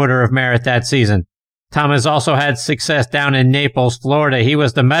on the Order of Merit that season. Tom has also had success down in Naples, Florida. He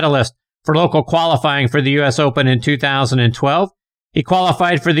was the medalist for local qualifying for the US Open in 2012. He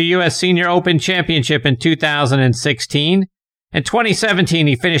qualified for the US Senior Open Championship in 2016. In 2017,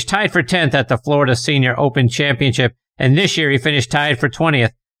 he finished tied for 10th at the Florida Senior Open Championship, and this year he finished tied for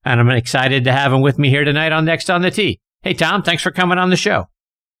 20th, and I'm excited to have him with me here tonight on Next on the Tee. Hey, Tom, thanks for coming on the show.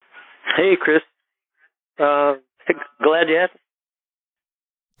 Hey, Chris. Glad you asked.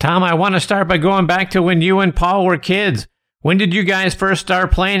 Tom, I want to start by going back to when you and Paul were kids. When did you guys first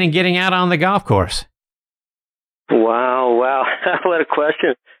start playing and getting out on the golf course? Wow. What a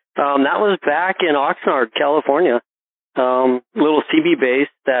question. That was back in Oxnard, California. Little CB base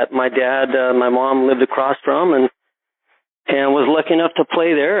that my dad, my mom lived across from and was lucky enough to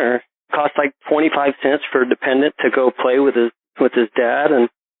play there. It cost like 25 cents for a dependent to go play with his dad. And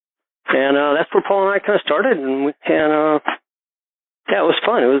that's where Paul and I kind of started. Yeah, it was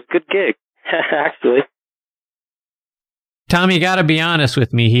fun. It was a good gig, actually. Tom, you got to be honest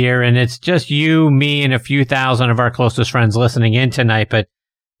with me here, and it's just you, me, and a few thousand of our closest friends listening in tonight, but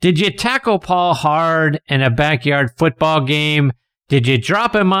did you tackle Paul hard in a backyard football game? Did you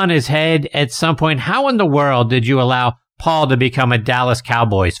drop him on his head at some point? How in the world did you allow Paul to become a Dallas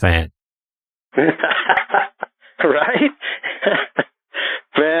Cowboys fan? Right?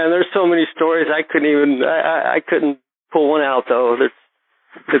 Man, there's so many stories I couldn't pull one out, though. It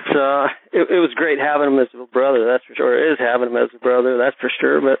was great having him as a brother, that's for sure. It is having him as a brother, that's for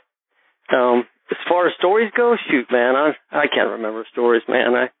sure. But as far as stories go, shoot, man, I can't remember stories,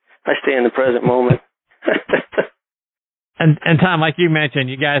 man. I stay in the present moment. And Tom, like you mentioned,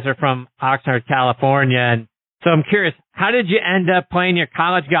 you guys are from Oxnard, California, and so I'm curious, how did you end up playing your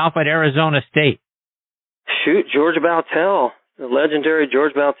college golf at Arizona State? Shoot, George Baltell, the legendary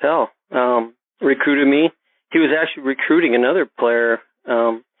George Baltell, recruited me. He was actually recruiting another player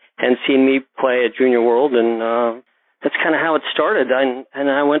and seen me play at Junior World, and that's kind of how it started. I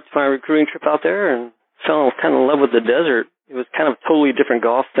went to my recruiting trip out there and fell kind of in love with the desert. It was kind of totally different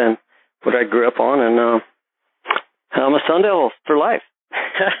golf than what I grew up on, and I'm a Sun Devil for life.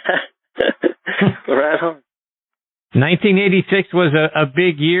 Right on. 1986 was a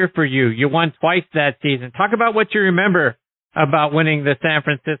big year for you. You won twice that season. Talk about what you remember about winning the San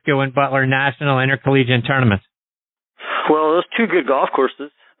Francisco and Butler National Intercollegiate Tournaments. Well, those two good golf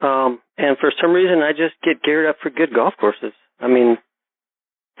courses, and for some reason I just get geared up for good golf courses. I mean,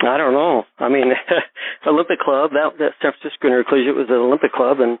 I don't know. I mean, Olympic Club, that San Francisco Intercollegiate was an Olympic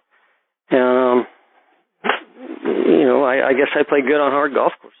club, and you know, I guess I play good on hard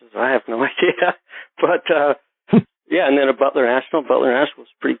golf courses. I have no idea, but yeah, and then a Butler National. Butler National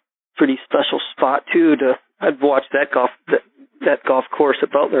was a pretty special spot too. I'd watched that golf course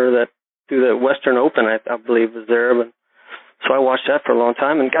at Butler that through the Western Open, I believe was there, but so I watched that for a long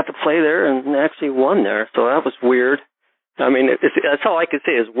time and got to play there and actually won there. So that was weird. I mean, that's all I could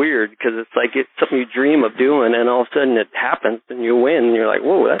say is weird, because it's like it's something you dream of doing, and all of a sudden it happens and you win, and you're like,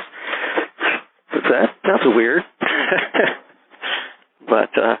 whoa, that's weird. But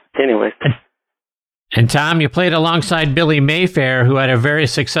anyway. And Tom, you played alongside Billy Mayfair, who had a very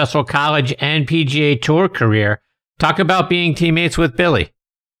successful college and PGA Tour career. Talk about being teammates with Billy.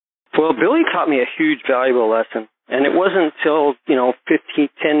 Well, Billy taught me a huge, valuable lesson. And it wasn't until, 15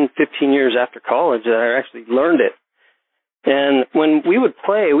 years after college that I actually learned it. And when we would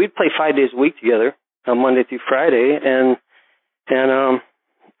play, we'd play 5 days a week together, Monday through Friday. And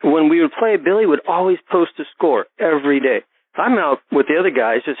when we would play, Billy would always post a score every day. I'm out with the other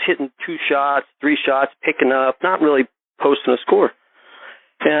guys just hitting 2 shots, 3 shots, picking up, not really posting a score.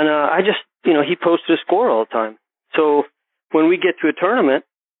 And he posted a score all the time. So when we get to a tournament,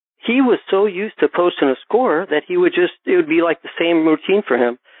 he was so used to posting a score that it would be like the same routine for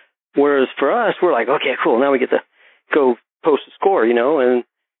him. Whereas for us, we're like, okay, cool, now we get to go post a score, and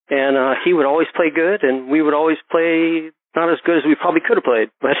he would always play good, and we would always play not as good as we probably could have played.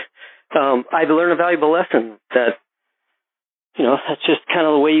 But I had to learn a valuable lesson that, that's just kind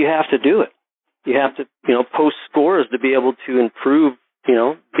of the way you have to do it. You have to, post scores to be able to improve,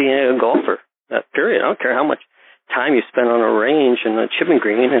 being a golfer. That period. I don't care how much time you spend on a range and a chipping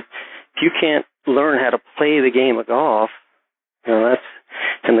green. If you can't learn how to play the game of golf, that's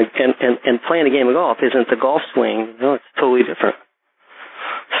and playing the game of golf isn't the golf swing. It's totally different.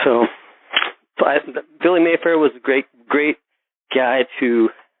 So Billy Mayfair was a great guy to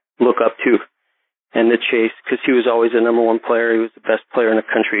look up to and to chase, because he was always the number one player. He was the best player in the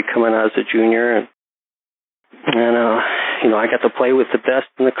country coming out as a junior, and I got to play with the best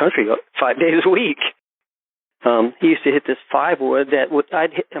in the country 5 days a week. He used to hit this 5-wood that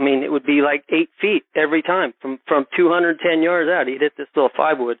it would be like 8 feet every time from 210 yards out. He'd hit this little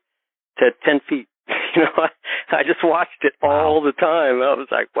 5-wood to 10 feet. I just watched it all the time. I was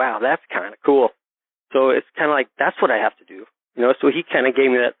like, wow, that's kind of cool. So it's kind of like, that's what I have to do. So he kind of gave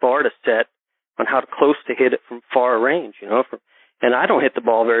me that bar to set on how close to hit it from far range, and I don't hit the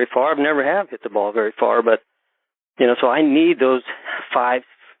ball very far. I've never have hit the ball very far, but, so I need those 5,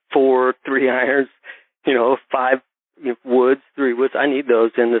 4, 3 irons, 5 woods, 3 woods. I need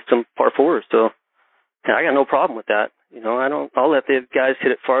those into some par 4s. So I got no problem with that. I'll let the guys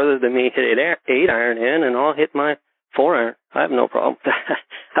hit it farther than me hit it 8 iron in, and I'll hit my 4 iron. I have no problem with that.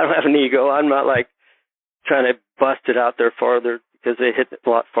 I don't have an ego. I'm not like trying to bust it out there farther because they hit it a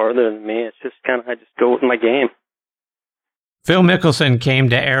lot farther than me. It's just I just go with my game. Phil Mickelson came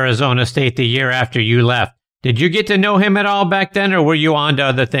to Arizona State the year after you left. Did you get to know him at all back then, or were you on to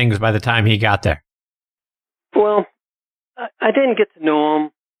other things by the time he got there? Well, I didn't get to know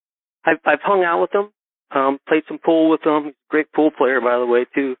him. I've hung out with him, played some pool with him. He's a great pool player, by the way,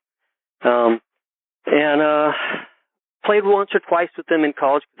 too. And played once or twice with him in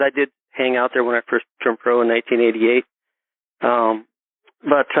college, because I did hang out there when I first turned pro in 1988.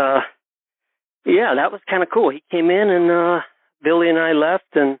 Yeah, that was kind of cool. He came in, and Billy and I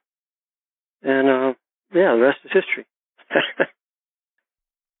left, and the rest is history.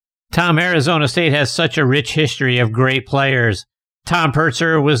 Tom, Arizona State has such a rich history of great players. Tom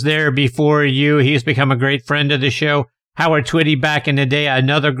Pertzer was there before you. He's become a great friend of the show. Howard Twitty back in the day,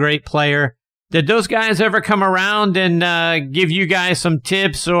 another great player. Did those guys ever come around and give you guys some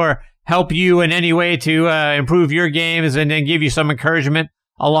tips or help you in any way to improve your games and then give you some encouragement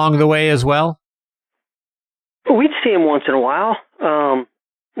along the way as well? We'd see him once in a while.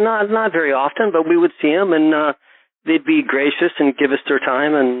 Not very often, but we would see him, and they'd be gracious and give us their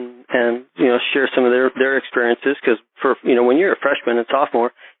time and share some of their experiences, because when you're a freshman and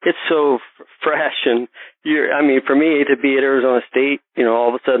sophomore, it's so fresh, and for me to be at Arizona State, all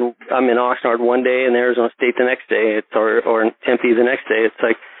of a sudden I'm in Oxnard one day and Arizona State the next day, or in Tempe the next day. It's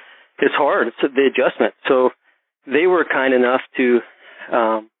like, it's hard. It's the adjustment. So they were kind enough to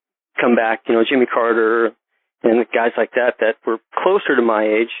come back, Jimmy Carter and guys like that were closer to my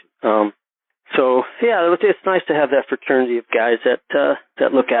age. So yeah, it's nice to have that fraternity of guys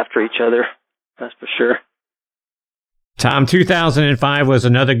that look after each other. That's for sure. Tom, 2005 was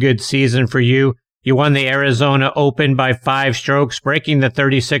another good season for you. You won the Arizona Open by 5 strokes, breaking the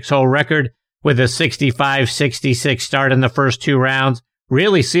 36-hole record with a 65-66 start in the first 2 rounds,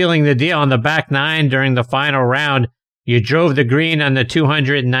 really sealing the deal on the back 9 during the final round. You drove the green on the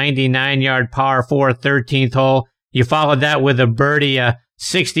 299-yard par 4 13th hole. You followed that with a birdie, a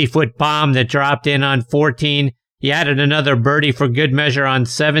 60-foot bomb that dropped in on 14. You added another birdie for good measure on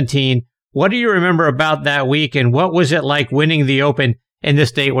 17. What do you remember about that week, and what was it like winning the Open in the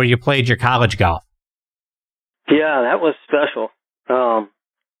state where you played your college golf? Yeah, that was special.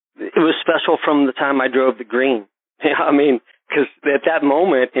 It was special from the time I drove the green. Because at that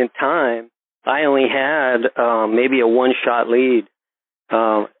moment in time, I only had maybe a 1-shot lead.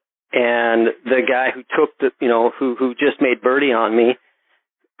 And the guy who took who just made birdie on me,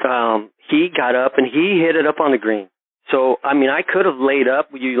 he got up and he hit it up on the green. So, I could have laid up.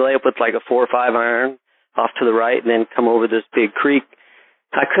 You lay up with like a 4 or 5 iron off to the right and then come over this big creek.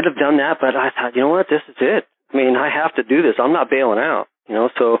 I could have done that, but I thought, you know what, this is it. I have to do this. I'm not bailing out,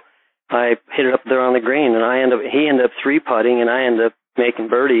 So I hit it up there on the green, and he ended up 3-putting, and I ended up making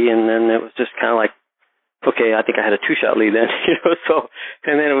birdie, and then it was just kind of like, okay, I think I had a 2-shot lead then, So,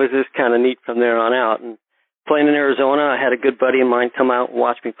 and then it was just kind of neat from there on out. And playing in Arizona, I had a good buddy of mine come out and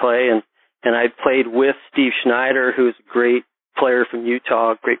watch me play, and I played with Steve Schneider, who's a great player from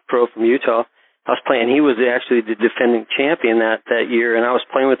Utah, great pro from Utah. I was playing. He was actually the defending champion that year, and I was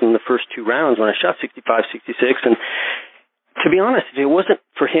playing with him the first 2 rounds when I shot 65, 66. And to be honest, if it wasn't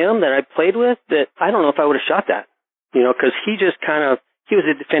for him that I played with, that I don't know if I would have shot that, because he was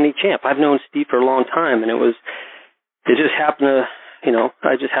a defending champ. I've known Steve for a long time, and it just happened to,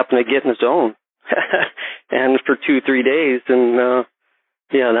 I just happened to get in the zone, and for 2-3 days, and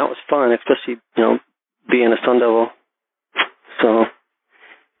yeah, that was fun, especially being a Sun Devil. So.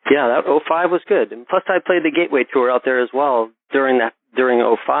 Yeah, that 05 was good. And plus I played the Gateway Tour out there as well during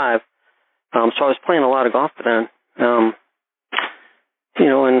 05. So I was playing a lot of golf then, and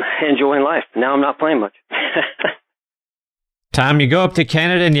enjoying life. Now I'm not playing much. Tom, you go up to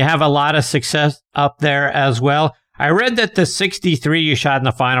Canada and you have a lot of success up there as well. I read that the 63 you shot in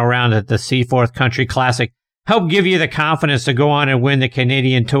the final round at the Seaforth Country Classic helped give you the confidence to go on and win the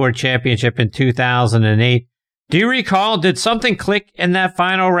Canadian Tour Championship in 2008. Do you recall, did something click in that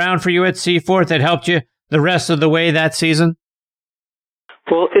final round for you at Seaforth that helped you the rest of the way that season?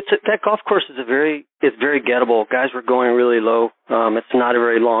 Well, that golf course is very gettable. Guys were going really low. It's not a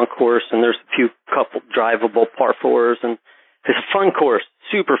very long course, and there's a couple drivable par fours, and it's a fun course,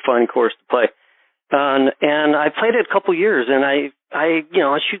 super fun course to play. And I played it a couple years, and I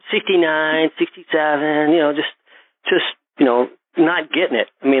shoot 69, 67, just not getting it.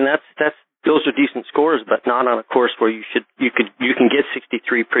 I mean, those are decent scores, but not on a course where you can get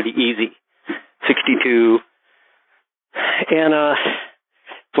 63 pretty easy, 62. And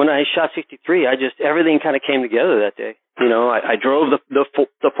when I shot 63, everything kind of came together that day. I drove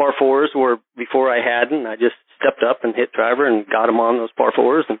the par fours where before I hadn't. I just stepped up and hit driver and got them on those par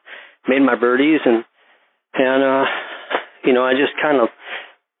fours and made my birdies and I just kind of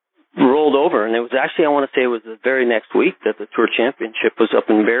rolled over. And it was actually, I want to say it was the very next week that the Tour Championship was up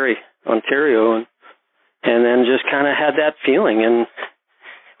in Barrie, Ontario, and then just kind of had that feeling. And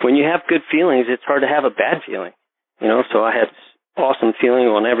when you have good feelings, it's hard to have a bad feeling, So I had this awesome feeling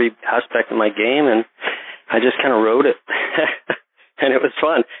on every aspect of my game, and I just kind of rode it, and it was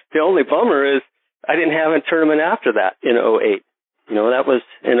fun. The only bummer is I didn't have a tournament after that in 2008.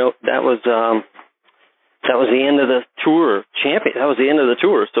 That was the end of the tour champion. That was the end of the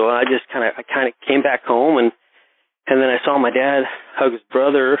tour. So I kind of came back home, and then I saw my dad hug his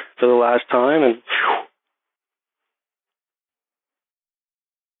brother for the last time, and whew.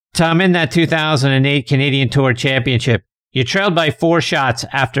 Tom, in that 2008 Canadian Tour Championship, you trailed by 4 shots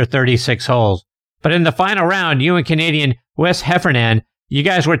after 36 holes. But in the final round, you and Canadian Wes Heffernan, you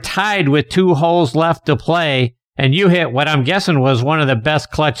guys were tied with 2 holes left to play, and you hit what I'm guessing was one of the best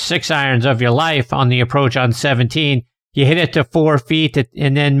clutch 6-irons of your life on the approach on 17. You hit it to 4 feet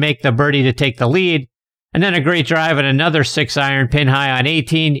and then make the birdie to take the lead. And then a great drive at another 6-iron pin high on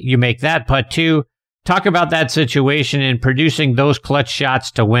 18. You make that putt too. Talk about that situation and producing those clutch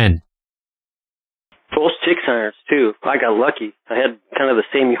shots to win. Both 6-irons too. I got lucky. I had kind of the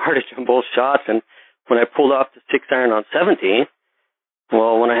same yardage on both shots, and when I pulled off the 6-iron on 17,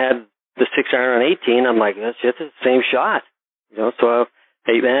 well, when I had the 6-iron on 18, I'm like, that's just the same shot, So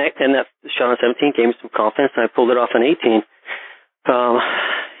and that shot on 17 gave me some confidence, and I pulled it off on 18.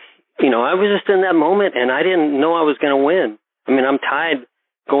 I was just in that moment, and I didn't know I was going to win. I mean, I'm tied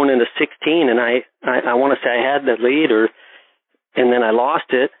going into 16, and I want to say I had the lead, and then I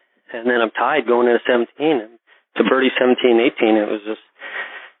lost it, and then I'm tied going into 17, and to birdie 17, 18, it was just,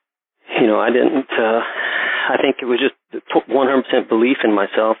 I think it was just 100% belief in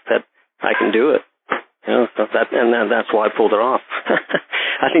myself that I can do it. That's why I pulled it off.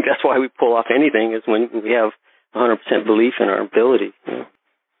 I think that's why we pull off anything, is when we have 100% belief in our ability.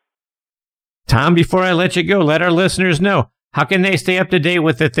 Tom, before I let you go, let our listeners know, how can they stay up to date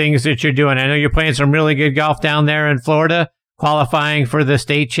with the things that you're doing? I know you're playing some really good golf down there in Florida, qualifying for the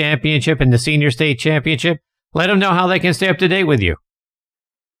state championship and the senior state championship. Let them know how they can stay up to date with you.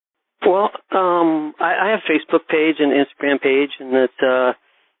 Well, I have a Facebook page and Instagram page, and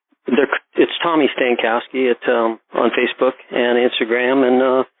it's Tommy Stankowski on Facebook and Instagram,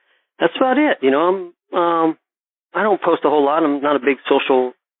 and that's about it. I don't post a whole lot. I'm not a big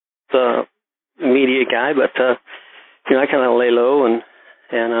social media guy, but I kind of lay low, and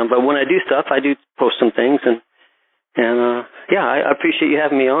but when I do stuff, I do post some things, and I appreciate you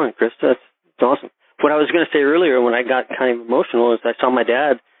having me on, Chris. That's awesome. What I was going to say earlier, when I got kind of emotional, is I saw my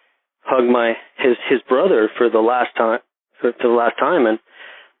dad hug his brother for the last time, and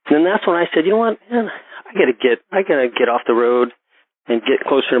then that's when I said, you know what, man, I gotta get off the road and get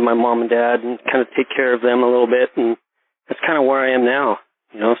closer to my mom and dad and kind of take care of them a little bit, and that's kind of where I am now,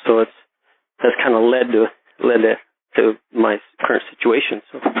 So that's kind of led to my current situation.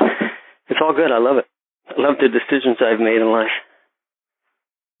 So it's all good. I love it. I love the decisions I've made in life.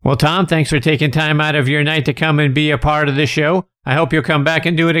 Well, Tom, thanks for taking time out of your night to come and be a part of the show. I hope you'll come back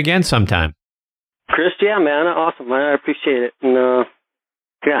and do it again sometime. Chris, yeah, man, awesome. I appreciate it. And,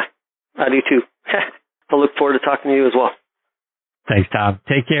 I do too. I look forward to talking to you as well. Thanks, Tom.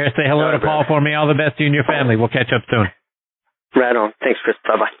 Take care. Say hello to Paul for me. All the best to you and your family. We'll catch up soon. Right on. Thanks, Chris.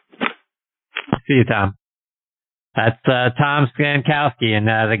 Bye-bye. See you, Tom. That's Tom Stankowski, and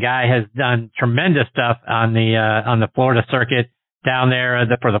the guy has done tremendous stuff on the Florida circuit down there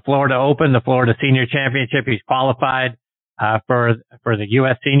for the Florida Open, the Florida Senior Championship. He's qualified for the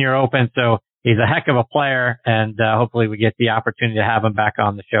US Senior Open, so he's a heck of a player, and hopefully we get the opportunity to have him back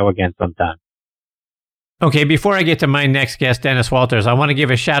on the show again sometime. Okay, before I get to my next guest, Dennis Walters, I want to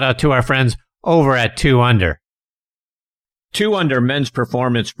give a shout out to our friends over at 2 Under. 2 Under men's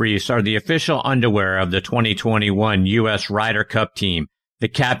performance briefs are the official underwear of the 2021 US Ryder Cup team, the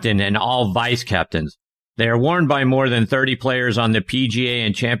captain and all vice captains. They are worn by more than 30 players on the PGA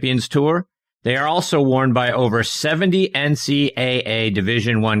and Champions Tour. They are also worn by over 70 NCAA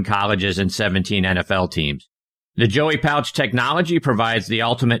Division I colleges and 17 NFL teams. The Joey Pouch technology provides the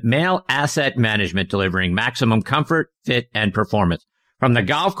ultimate male asset management, delivering maximum comfort, fit, and performance, from the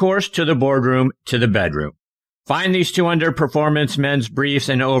golf course to the boardroom to the bedroom. Find these 2 Under performance men's briefs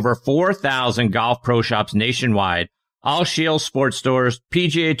in over 4,000 golf pro shops nationwide, all Shields sports stores,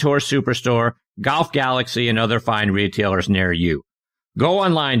 PGA Tour Superstore, Golf Galaxy, and other fine retailers near you. Go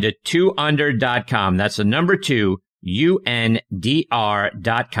online to 2under.com. That's the number 2, UNDR.com.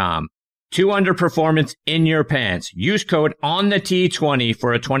 2 Under performance in your pants. Use code ONTHET20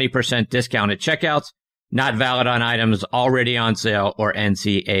 for a 20% discount at checkouts. Not valid on items already on sale or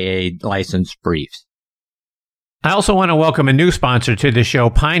NCAA licensed briefs. I also want to welcome a new sponsor to the show,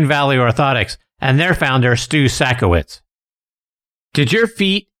 Pine Valley Orthotics, and their founder, Stu Sakowitz. Did your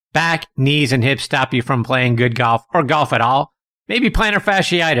feet, back, knees, and hips stop you from playing good golf or golf at all? Maybe plantar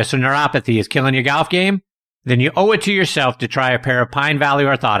fasciitis or neuropathy is killing your golf game? Then you owe it to yourself to try a pair of Pine Valley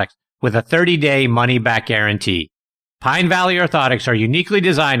Orthotics with a 30-day money-back guarantee. Pine Valley Orthotics are uniquely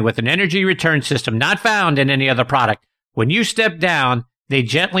designed with an energy return system not found in any other product. When you step down, they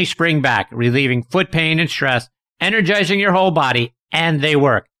gently spring back, relieving foot pain and stress, energizing your whole body, and they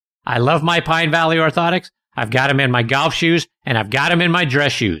work. I love my Pine Valley Orthotics. I've got them in my golf shoes, and I've got them in my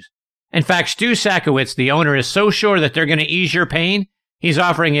dress shoes. In fact, Stu Sakowitz, the owner, is so sure that they're going to ease your pain, he's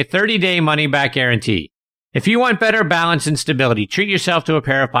offering a 30-day money-back guarantee. If you want better balance and stability, treat yourself to a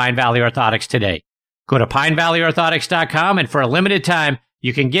pair of Pine Valley Orthotics today. Go to PineValleyOrthotics.com, and for a limited time,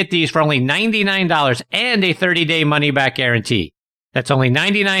 you can get these for only $99 and a 30-day money-back guarantee. That's only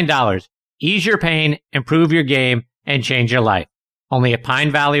 $99. Ease your pain, improve your game, and change your life. Only at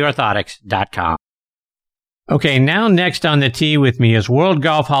PineValleyOrthotics.com. Okay, now next on the tee with me is World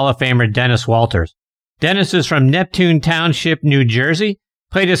Golf Hall of Famer Dennis Walters. Dennis is from Neptune Township, New Jersey.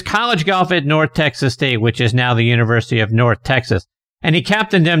 Played his college golf at North Texas State, which is now the University of North Texas, and he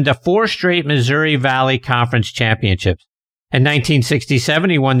captained them to 4 straight Missouri Valley Conference championships. In 1967,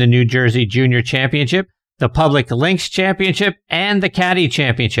 he won the New Jersey Junior Championship, the Public Links Championship, and the Caddie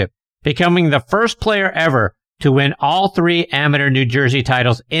Championship, becoming the first player ever to win all 3 amateur New Jersey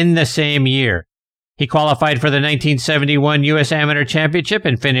titles in the same year. He qualified for the 1971 U.S. Amateur Championship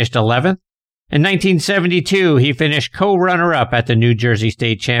and finished 11th. In 1972, he finished co-runner-up at the New Jersey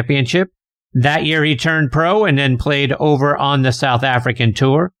State Championship. That year, he turned pro and then played over on the South African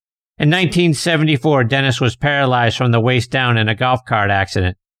Tour. In 1974, Dennis was paralyzed from the waist down in a golf cart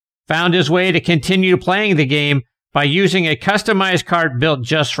accident. Found his way to continue playing the game by using a customized cart built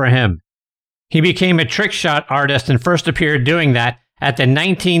just for him. He became a trick shot artist and first appeared doing that at the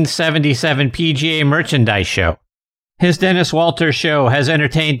 1977 PGA Merchandise Show. His Dennis Walters show has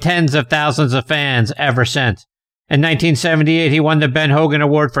entertained tens of thousands of fans ever since. In 1978, he won the Ben Hogan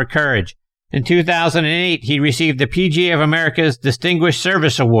Award for Courage. In 2008, he received the PGA of America's Distinguished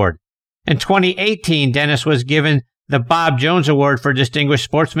Service Award. In 2018, Dennis was given the Bob Jones Award for Distinguished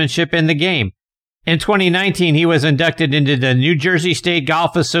Sportsmanship in the Game. In 2019, he was inducted into the New Jersey State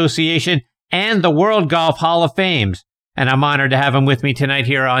Golf Association and the World Golf Hall of Fames. And I'm honored to have him with me tonight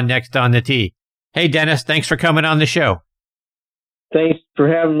here on Next on the Tee. Hey, Dennis, thanks for coming on the show. Thanks for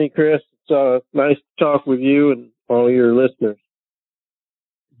having me, Chris. It's nice to talk with you and all your listeners.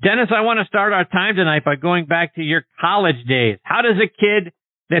 Dennis, I want to start our time tonight by going back to your college days. How does a kid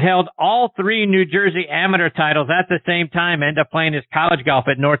that held all 3 New Jersey amateur titles at the same time end up playing his college golf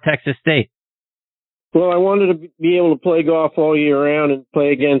at North Texas State? Well, I wanted to be able to play golf all year round and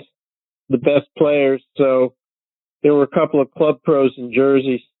play against the best players. So there were a couple of club pros in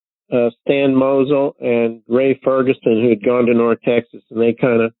Jersey, Stan Mosel and Ray Ferguson, who had gone to North Texas, and they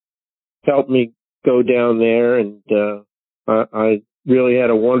kind of helped me go down there. And I really had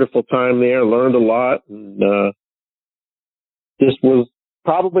a wonderful time there, learned a lot, and this was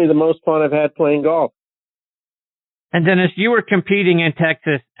probably the most fun I've had playing golf. And Dennis, you were competing in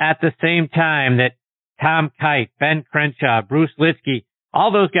Texas at the same time that Tom Kite, Ben Crenshaw, Bruce Lietzke,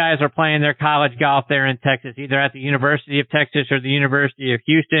 all those guys are playing their college golf there in Texas, either at the University of Texas or the University of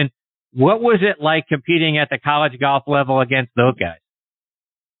Houston. What was it like competing at the college golf level against those guys?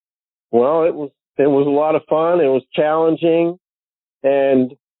 Well, it was a lot of fun. It was challenging,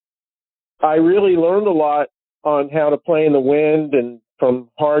 and I really learned a lot on how to play in the wind and from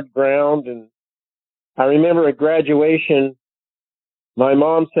hard ground. And I remember at graduation, my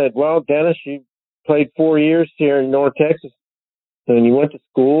mom said, "Well, Dennis, played 4 years here in North Texas, and you went to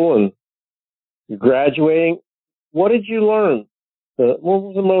school and you're graduating. What did you learn? What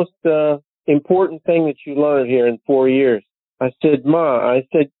was the most important thing that you learned here in 4 years? I said, Ma,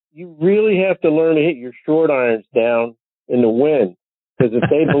 you really have to learn to hit your short irons down in the wind, because if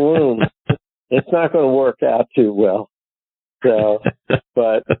they balloon, it's not going to work out too well. So,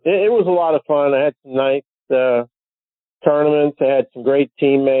 but it was a lot of fun. I had some nice tournaments. I had some great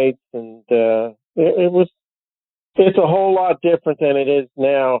teammates, and it's a whole lot different than it is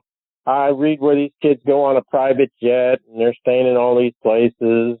now. I read where these kids go on a private jet, and they're staying in all these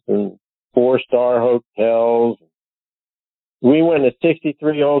places and 4-star hotels. We went in a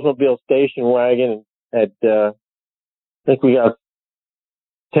 63 Oldsmobile station wagon and had, I think we got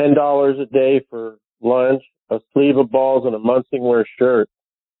 $10 a day for lunch, a sleeve of balls, and a Munsingwear shirt.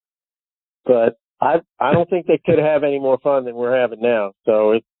 But I don't think they could have any more fun than we're having now.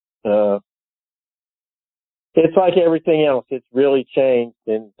 So it's like everything else. It's really changed.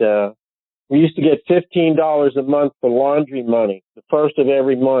 And we used to get $15 a month for laundry money, the first of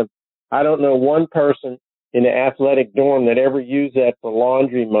every month. I don't know one person in the athletic dorm that ever used that for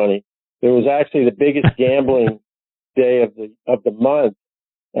laundry money. It was actually the biggest gambling day of the month.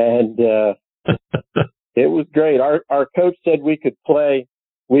 And it was great. Our coach said we could play,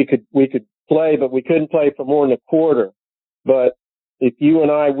 but we couldn't play for more than a quarter. But if you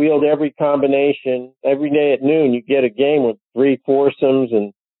and I wheeled every combination every day at noon, you get a game with 3 foursomes,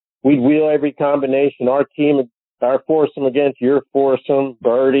 and we'd wheel every combination. Our foursome against your foursome,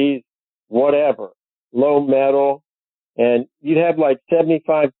 birdies, whatever, low medal, and you'd have like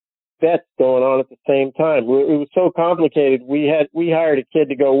 75 bets going on at the same time. It was so complicated. We hired a kid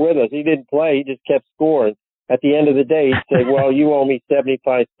to go with us. He didn't play. He just kept scoring. At the end of the day, he'd say, "Well, you owe me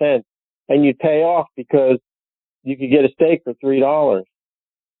 75 cents," and you'd pay off because you could get a steak for $3.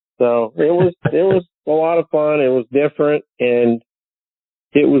 So it was a lot of fun. It was different, and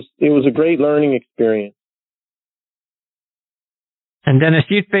it was a great learning experience. And Dennis,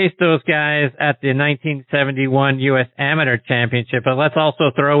 you faced those guys at the 1971 U.S. Amateur Championship, but let's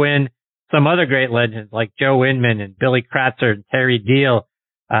also throw in some other great legends like Joe Inman and Billy Kratzer and Terry Deal,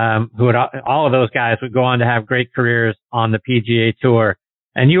 all of those guys would go on to have great careers on the PGA Tour.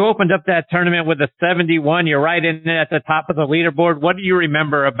 And you opened up that tournament with a 71. You're right in at the top of the leaderboard. What do you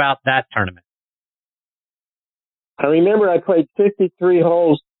remember about that tournament? I remember I played 53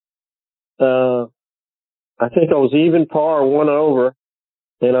 holes. I think I was even par, 1 over,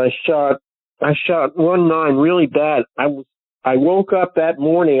 and I shot 1-9 really bad. I woke up that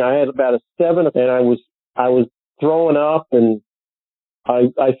morning. I had about a 7, and I was throwing up, and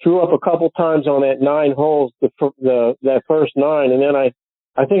I threw up a couple times on that 9 holes, that first 9, and then I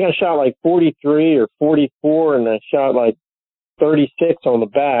think I shot like 43 or 44, and I shot like 36 on the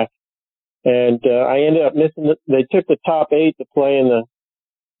back, and I ended up missing. They took the top 8 to play in the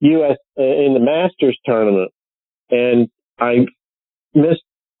U.S. In the Masters tournament, and I missed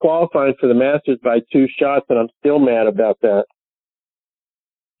qualifying for the Masters by 2 shots, and I'm still mad about that.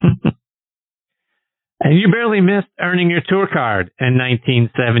 And you barely missed earning your tour card in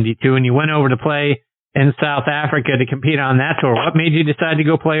 1972, and you went over to play in South Africa to compete on that tour. What made you decide to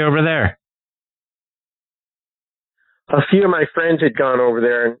go play over there? A few of my friends had gone over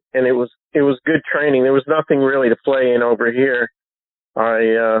there, and it was good training. There was nothing really to play in over here.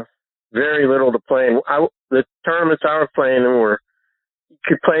 Very little to play in. The tournaments I was playing in you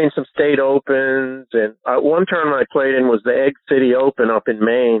could play in some state opens, and one tournament I played in was the Egg City Open up in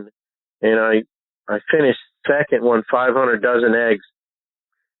Maine, and I finished second, won 500 dozen eggs,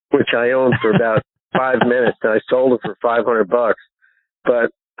 which I owned for about 5 minutes, and I sold it for $500.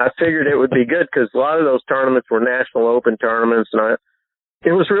 But I figured it would be good because a lot of those tournaments were National Open tournaments, and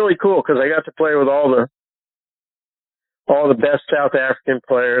it was really cool because I got to play with all the best South African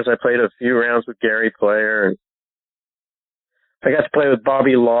players. I played a few rounds with Gary Player, and I got to play with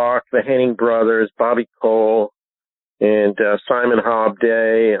Bobby Locke, the Henning brothers, Bobby Cole, and Simon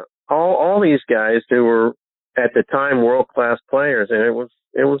Hobday. All these guys who were at the time world-class players, and it was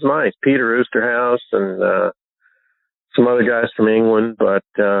nice. Peter Oosterhouse and some other guys from England, but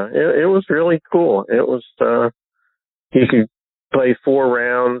it was really cool. It was you could play 4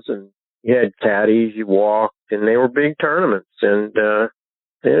 rounds, and you had caddies, you walked, and they were big tournaments, and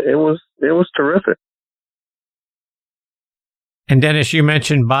it was terrific. And Dennis, you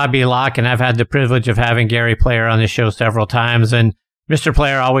mentioned Bobby Locke, and I've had the privilege of having Gary Player on the show several times, and Mr.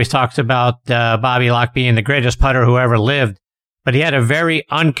 Player always talks about Bobby Locke being the greatest putter who ever lived, but he had a very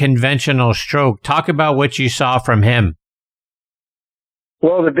unconventional stroke. Talk about what you saw from him.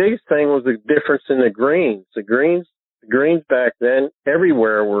 Well, the biggest thing was the difference in the greens. The greens the greens back then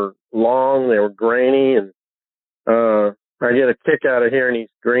everywhere were long, they were grainy, and I get a kick out of hearing these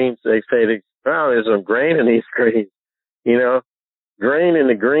greens. They say, there's some grain in these greens. You know, grain in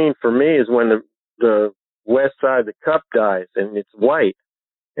the green for me is when the west side of the cup dies and it's white.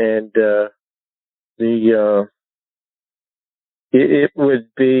 And it would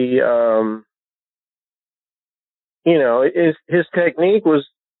be, you know, his technique was,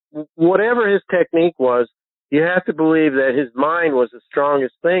 whatever his technique was, you have to believe that his mind was the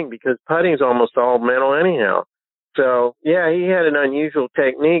strongest thing, because putting's almost all mental anyhow. So, yeah, he had an unusual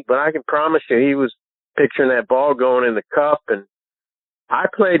technique, but I can promise you he was picturing that ball going in the cup. And I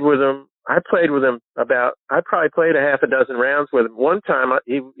played with him about, I probably played a half a dozen rounds with him. One time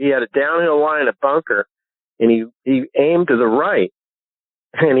he had a downhill line, a bunker, and he aimed to the right.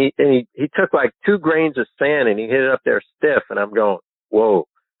 And he took like 2 grains of sand and he hit it up there stiff. And I'm going, whoa,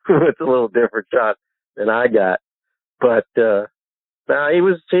 it's a little different shot than I got. But, he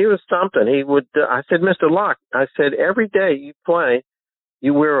was something. He would, I said, Mr. Locke, I said, every day you play,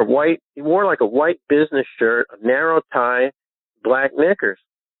 you wore like a white business shirt, a narrow tie, black knickers.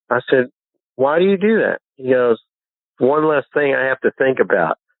 I said, why do you do that? He goes, one less thing I have to think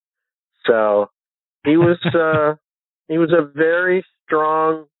about. So he was a very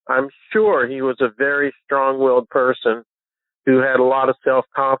strong, I'm sure he was a very strong-willed person who had a lot of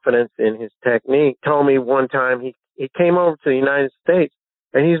self-confidence in his technique. Told me one time he came over to the United States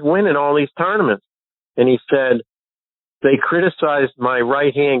and he's winning all these tournaments. And he said, they criticized my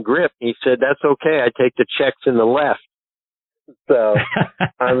right-hand grip. He said, that's okay. I take the checks in the left. So,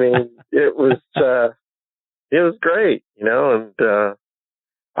 I mean, it was great, you know, and,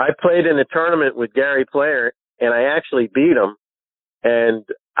 I played in a tournament with Gary Player and I actually beat him. And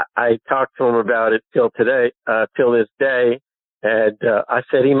I talked to him about it till this day. And, I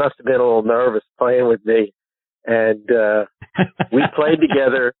said he must have been a little nervous playing with me. And, we played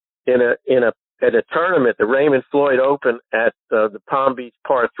together at a tournament, the Raymond Floyd Open at, the Palm Beach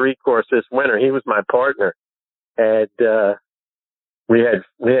Par 3 course this winter. He was my partner. And, we had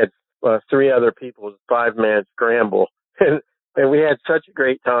 3 other people. It was a 5-man scramble. And we had such a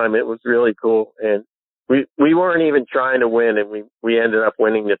great time. It was really cool. And we weren't even trying to win, and we ended up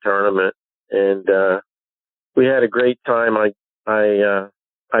winning the tournament. And we had a great time. I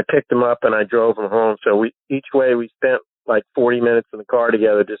picked him up and I drove him home. So each way we spent like 40 minutes in the car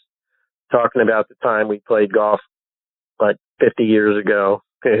together, just talking about the time we played golf like 50 years ago.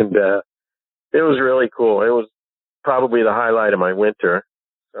 And it was really cool. It was probably the highlight of my winter.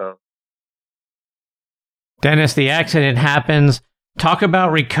 So, Dennis, the accident happens. Talk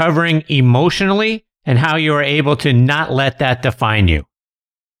about recovering emotionally and how you were able to not let that define you.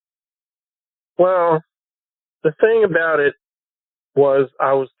 Well, the thing about it was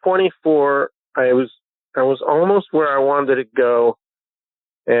I was 24. I was almost where I wanted to go,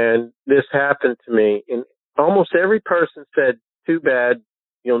 and this happened to me. And almost every person said, too bad,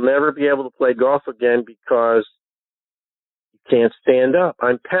 you'll never be able to play golf again because you can't stand up.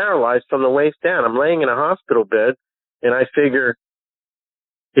 I'm paralyzed from the waist down. I'm laying in a hospital bed, and I figure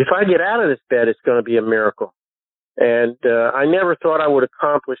if I get out of this bed, it's going to be a miracle. And I never thought I would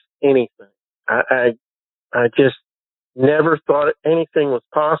accomplish anything. I just never thought anything was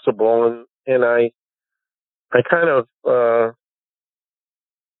possible, and I kind of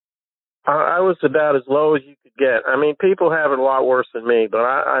I was about as low as you could get. I mean, people have it a lot worse than me, but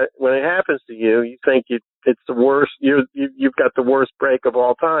I when it happens to you, you think it's the worst. You've got the worst break of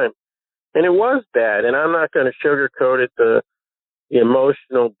all time, and it was bad. And I'm not going to sugarcoat it. The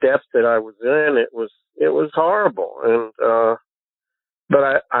emotional depths that I was in, it was horrible. And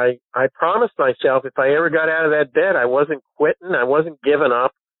but I promised myself if I ever got out of that bed, I wasn't quitting, I wasn't giving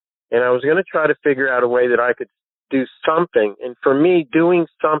up, and I was going to try to figure out a way that I could do something. And for me, doing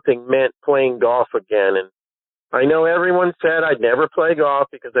something meant playing golf again. And I know everyone said I'd never play golf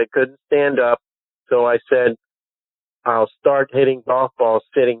because I couldn't stand up. So I said, I'll start hitting golf balls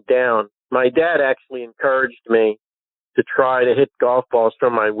sitting down. My dad actually encouraged me to try to hit golf balls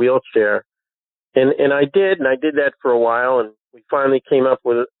from my wheelchair. And I did that for a while, and we finally came up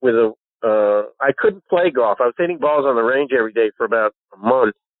with I couldn't play golf. I was hitting balls on the range every day for about a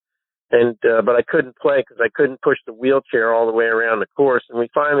month. And, but I couldn't play because I couldn't push the wheelchair all the way around the course. And we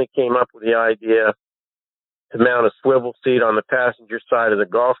finally came up with the idea to mount a swivel seat on the passenger side of the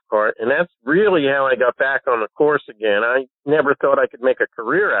golf cart. And that's really how I got back on the course again. I never thought I could make a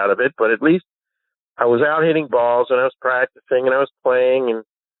career out of it, but at least I was out hitting balls and I was practicing and I was playing. And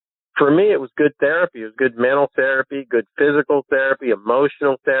for me, it was good therapy. It was good mental therapy, good physical therapy,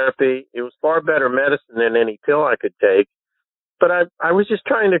 emotional therapy. It was far better medicine than any pill I could take. But I was just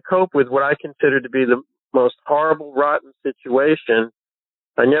trying to cope with what I considered to be most horrible, rotten situation.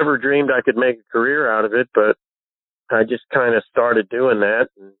 I never dreamed I could make a career out of it, but I just kind of started doing that.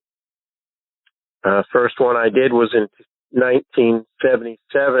 And, first one I did was in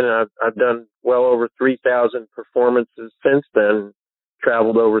 1977. I've done well over 3,000 performances since then,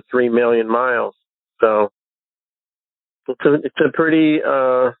 traveled over 3 million miles. So it's a pretty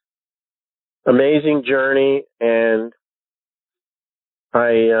amazing journey, and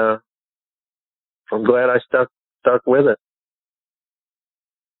I'm glad I stuck with it.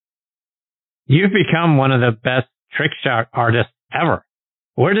 You've become one of the best trick shot artists ever.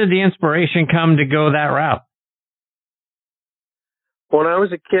 Where did the inspiration come to go that route? When I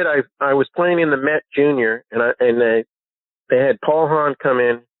was a kid, I was playing in the Met Junior, and they had Paul Hahn come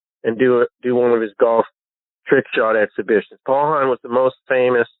in and do one of his golf trick shot exhibitions. Paul Hahn was the most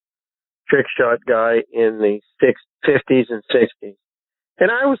famous trick shot guy in the 50s and 60s.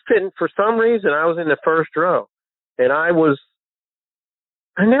 And I was sitting, for some reason, I was in the first row. And I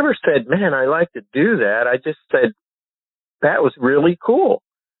never said, man, I like to do that. I just said, that was really cool.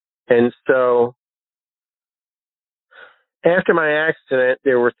 And so after my accident,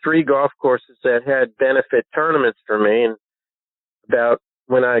 there were 3 golf courses that had benefit tournaments for me. And about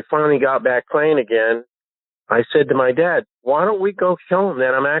when I finally got back playing again, I said to my dad, why don't we go show them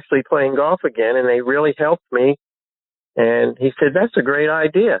that I'm actually playing golf again? And they really helped me. And he said, that's a great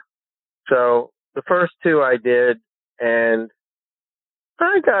idea. So the first 2 I did, and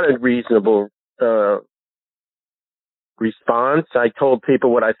I got a reasonable response. I told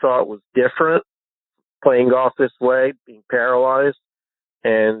people what I thought was different, playing golf this way, being paralyzed,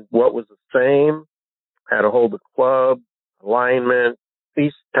 and what was the same, how to hold the club, alignment,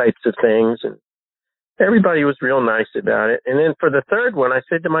 these types of things. And everybody was real nice about it. And then for the 3rd one, I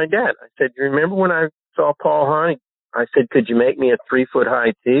said to my dad, I said, you remember when I saw Paul Hahn? I said, could you make me a 3-foot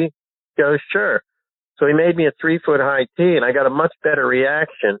high tee? He goes, sure. So he made me a 3-foot high tee, and I got a much better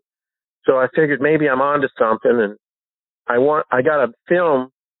reaction. So I figured maybe I'm onto something, and I got a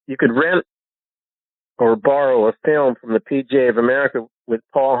film. You could rent or borrow a film from the PGA of America with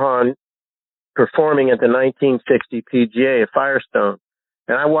Paul Hahn performing at the 1960 PGA at Firestone.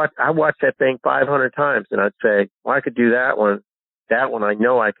 And I watched that thing 500 times, and I'd say, well, I could do that one. That one I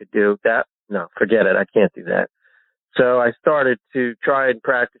know I could do. That, no, forget it. I can't do that. So I started to try and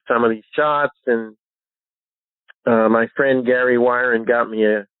practice some of these shots, and my friend Gary Wyron got me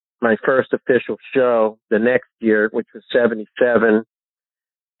my first official show the next year, which was 77,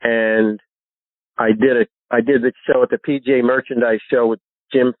 and I did the show at the PGA Merchandise Show with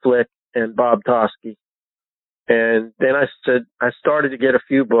Jim Flick and Bob Toski. And then I started to get a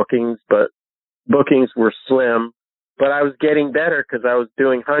few bookings, but bookings were slim. But I was getting better because I was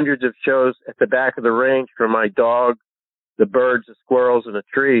doing hundreds of shows at the back of the range for my dog, the birds, the squirrels, and the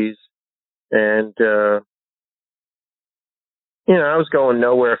trees. And, I was going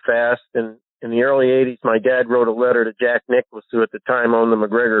nowhere fast. And in the early 80s, my dad wrote a letter to Jack Nicklaus, who at the time owned the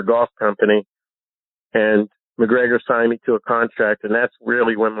McGregor Golf Company. And McGregor signed me to a contract, and that's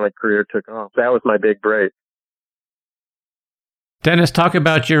really when my career took off. That was my big break. Dennis, talk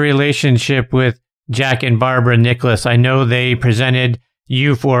about your relationship with Jack and Barbara Nicklaus. I know they presented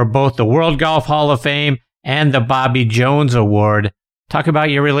you for both the World Golf Hall of Fame and the Bobby Jones Award. Talk about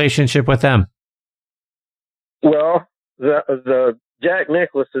your relationship with them. Well, the Jack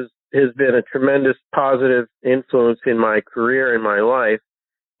Nicklaus has been a tremendous positive influence in my career, in my life,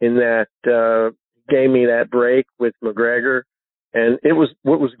 in that gave me that break with McGregor. And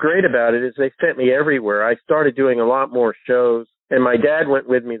what was great about it is they sent me everywhere. I started doing a lot more shows, and my dad went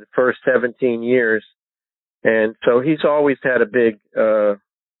with me the first 17 years. And so he's always had a big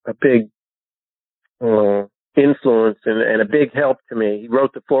influence and a big help to me. He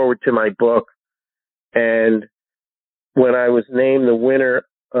wrote the foreword to my book. And when I was named the winner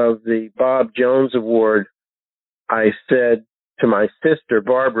of the Bob Jones Award, I said to my sister,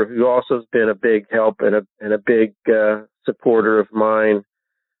 Barbara, who also has been a big help and a big supporter of mine,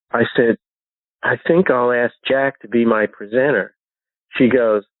 I said, I think I'll ask Jack to be my presenter. She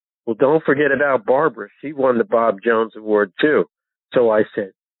goes, well, don't forget about Barbara. She won the Bob Jones Award too. So I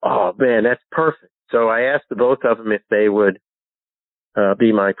said, oh man, that's perfect. So I asked the both of them if they would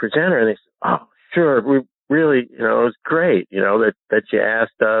be my presenter, and they said, oh, sure. We really, it was great, that you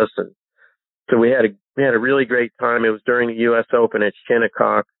asked us. And so we had a really great time. It was during the US Open at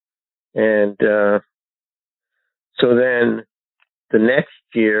Shinnecock. And so then the next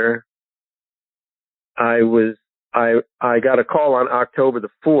year I got a call on October the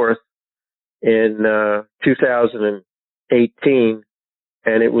 4th in 2018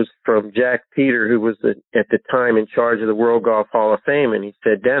 and it was from Jack Peter, who was at the time in charge of the World Golf Hall of Fame. And he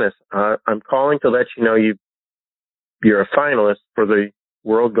said, Dennis, I'm calling to let you know you're a finalist for the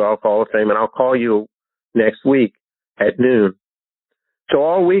World Golf Hall of Fame, and I'll call you next week at noon. So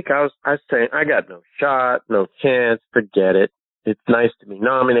all week I was saying, I got no shot, no chance, forget it. It's nice to be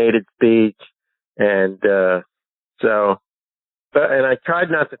nominated speech. And and I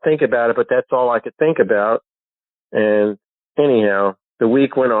tried not to think about it, but that's all I could think about. And anyhow, the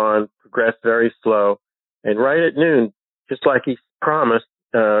week went on, progressed very slow. And right at noon, just like he promised,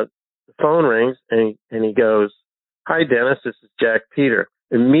 the phone rings and he goes, hi, Dennis, this is Jack Peter.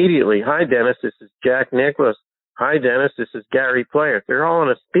 Immediately, hi, Dennis, this is Jack Nicklaus. Hi, Dennis, this is Gary Player. They're all on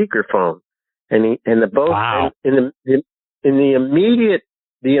a speakerphone. And the both, Wow. in the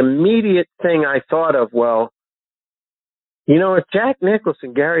immediate thing I thought of, well, you know, if Jack Nicklaus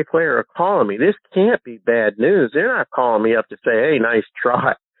and Gary Player are calling me, this can't be bad news. They're not calling me up to say, hey, nice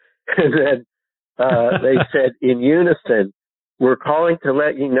try. And then they said in unison, we're calling to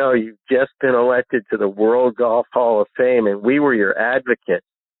let you know you've just been elected to the World Golf Hall of Fame, and we were your advocates.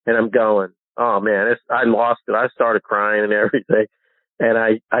 And I'm going, oh, man, I lost it. I started crying and everything. And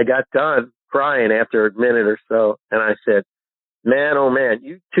I got done crying after a minute or so, and I said, man, oh, man,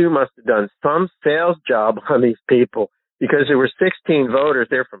 you two must have done some sales job on these people, because there were 16 voters.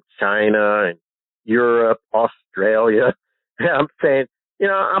 They're from China and Europe, Australia. And I'm saying, you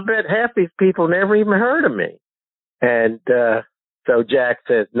know, I bet half these people never even heard of me. And so Jack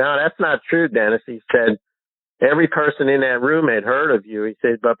says, no, that's not true, Dennis. He said, every person in that room had heard of you. He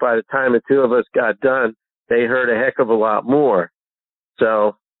said, but by the time the two of us got done, they heard a heck of a lot more.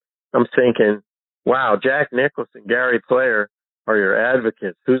 So I'm thinking, wow, Jack Nicklaus and Gary Player are your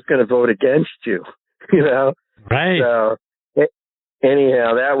advocates. Who's going to vote against you? You know? Right. So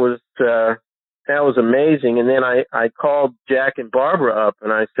anyhow, that was amazing. And then I called Jack and Barbara up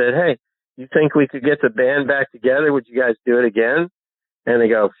and I said, hey, you think we could get the band back together? Would you guys do it again? And they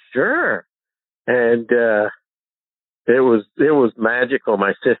go, sure. And it was magical.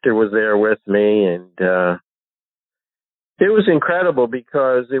 My sister was there with me, and it was incredible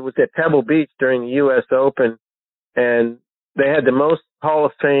because it was at Pebble Beach during the US Open, and they had the most Hall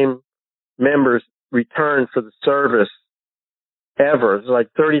of Fame members return for the service ever. It was like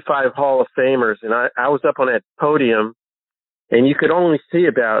 35 Hall of Famers, and I was up on that podium, and you could only see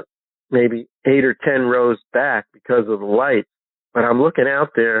about maybe 8 or 10 rows back because of the light. But I'm looking out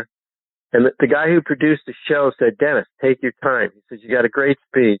there, and the guy who produced the show said, Dennis, take your time. He says, you got a great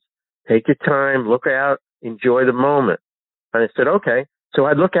speech. Take your time, look out, enjoy the moment. And I said, okay. So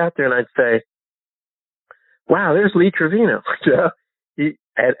I'd look out there and I'd say, wow, there's Lee Trevino.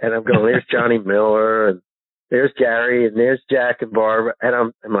 And I'm going, there's Johnny Miller, and there's Gary, and there's Jack and Barbara,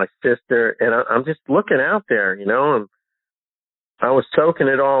 and my sister, and I'm just looking out there, you know, and I was soaking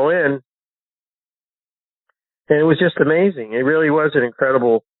it all in, and it was just amazing. It really was an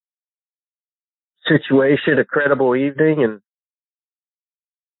incredible situation, a credible evening, and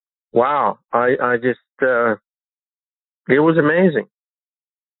wow, I just, it was amazing.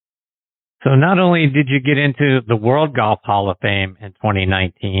 So not only did you get into the World Golf Hall of Fame in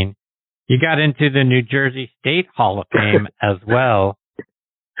 2019, you got into the New Jersey State Hall of Fame as well.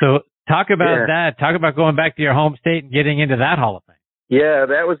 So talk about that. Talk about going back to your home state and getting into that Hall of Fame. Yeah,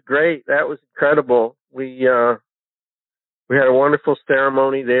 that was great. That was incredible. We had a wonderful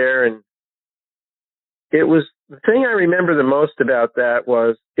ceremony there, and it was the thing I remember the most about that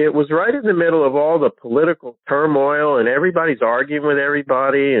was it was right in the middle of all the political turmoil, and everybody's arguing with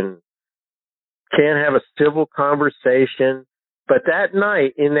everybody and can't have a civil conversation. But that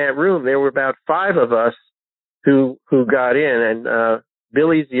night in that room, there were about 5 of us who got in, and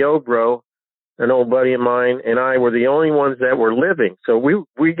Billy Ziobro, an old buddy of mine, and I were the only ones that were living. So we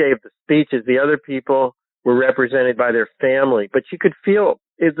gave the speeches. The other people were represented by their family. But you could feel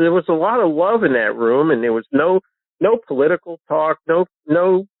there was a lot of love in that room, and there was no political talk, no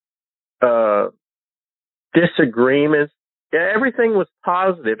disagreements. Everything was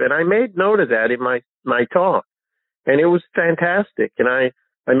positive, and I made note of that in my talk, and it was fantastic. And I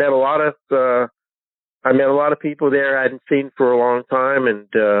met a lot of people there I hadn't seen for a long time, and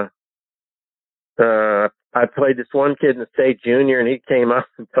I played this one kid in the state junior, and he came up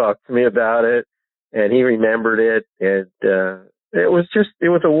and talked to me about it, and he remembered it, and it was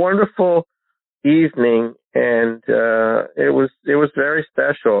a wonderful evening, and it was very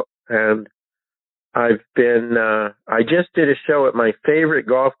special. And I just did a show at my favorite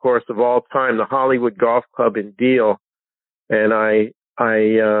golf course of all time, the Hollywood Golf Club in Deal. And I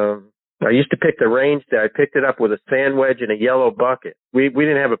used to pick the range there. I picked it up with a sand wedge and a yellow bucket. We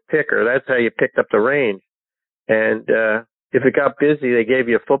didn't have a picker. That's how you picked up the range. And if it got busy, they gave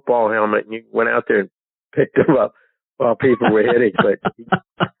you a football helmet and you went out there and picked them up while people were hitting. But,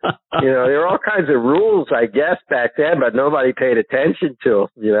 there were all kinds of rules, I guess, back then, but nobody paid attention to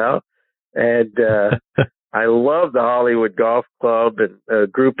them, And I love the Hollywood Golf Club, and a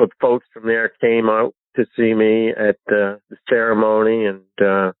group of folks from there came out to see me at the ceremony. And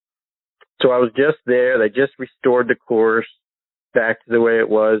so I was just there. They just restored the course back to the way it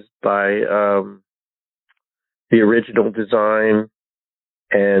was by the original design.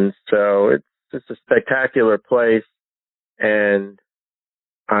 And so it's just a spectacular place. And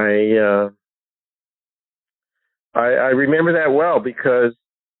I remember that well because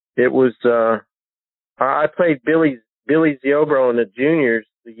it was, I played Billy Ziobro in the juniors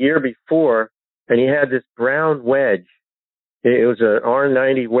the year before, and he had this brown wedge. It was an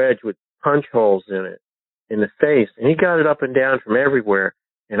R90 wedge with punch holes in it, in the face, and he got it up and down from everywhere.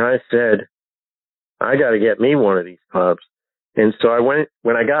 And I said, I got to get me one of these clubs. And so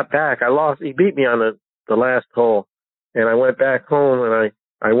when I got back, I lost. He beat me on the last hole, and I went back home and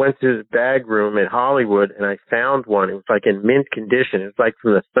I went to the bag room at Hollywood and I found one. It was like in mint condition. It was like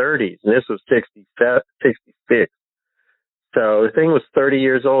from the 30s, and this was 66. So the thing was 30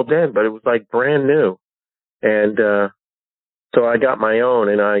 years old then, but it was like brand new. And so I got my own,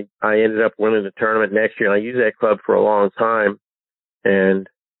 and I ended up winning the tournament next year. And I used that club for a long time. And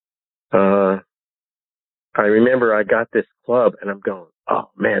I remember I got this club, and I'm going, oh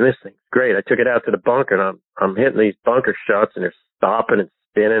man, this thing's great. I took it out to the bunker, and I'm hitting these bunker shots, and they're stopping and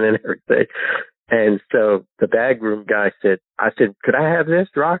spinning and everything. And so the bag room guy said, could I have this,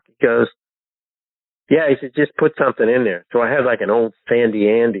 Rock? He goes, yeah. He said, just put something in there. So I had like an old Sandy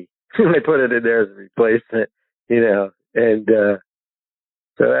Andy. I put it in there as a replacement, and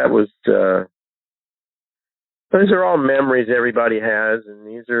so that was, those are all memories everybody has, and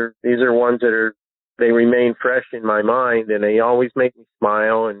these are ones that they remain fresh in my mind, and they always make me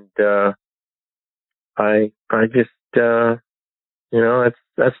smile. And I just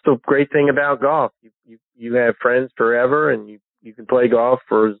that's the great thing about golf. You have friends forever, and you can play golf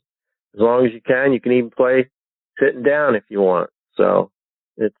for as long as you can. You can even play sitting down if you want. So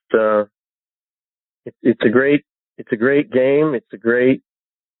it's a great game. It's a great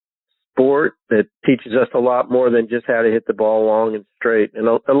sport that teaches us a lot more than just how to hit the ball long and straight. And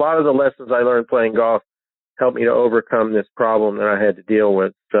a lot of the lessons I learned playing golf helped me to overcome this problem that I had to deal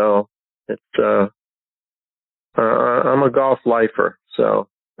with. So it's I'm a golf lifer, so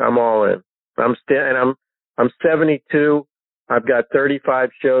I'm all in. I'm 72. I've got 35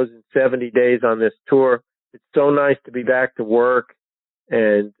 shows in 70 days on this tour. It's so nice to be back to work,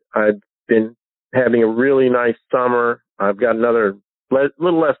 and I've been having a really nice summer. I've got another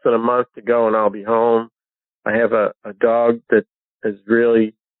little less than a month to go, and I'll be home. I have a dog that is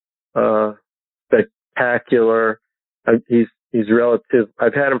really spectacular. He's relative.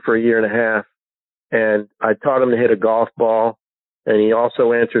 I've had him for a year and a half, and I taught him to hit a golf ball, and he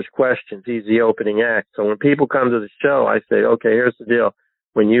also answers questions. He's the opening act. So when people come to the show, I say, okay, here's the deal.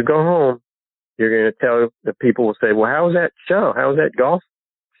 When you go home, you're going to tell the people will say, well, how was that show? How was that golf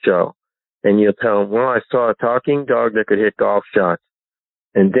show? And you'll tell them, well, I saw a talking dog that could hit golf shots.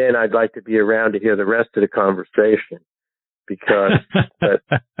 And then I'd like to be around to hear the rest of the conversation because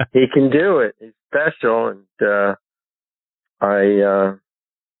he can do it. He's special. And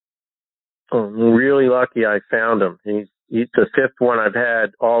I'm really lucky I found him. He's the fifth one I've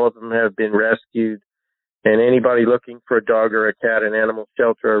had. All of them have been rescued. And anybody looking for a dog or a cat in animal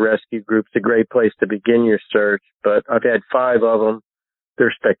shelter or rescue group, it's a great place to begin your search. But I've had 5 of them.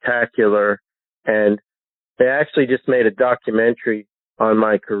 They're spectacular. And they actually just made a documentary on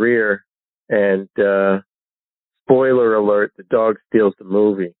my career. And spoiler alert, the dog steals the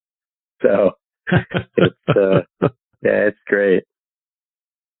movie. So it's great.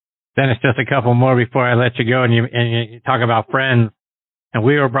 Then it's just a couple more before I let you go, and you talk about friends. And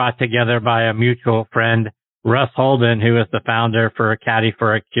we were brought together by a mutual friend, Russ Holden, who is the founder for Caddie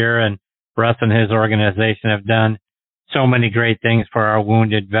for a Cure. And Russ and his organization have done so many great things for our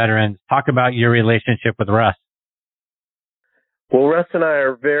wounded veterans. Talk about your relationship with Russ. Well, Russ and I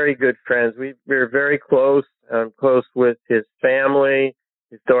are very good friends. We're very close. I'm close with his family.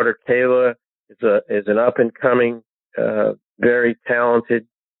 His daughter Kayla is an up and coming, very talented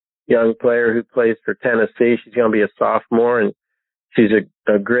young player who plays for Tennessee. She's going to be a sophomore, and she's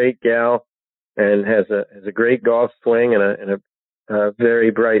a great gal and has a great golf swing and a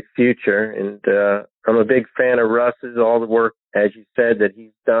very bright future. And I'm a big fan of Russ's, all the work, as you said, that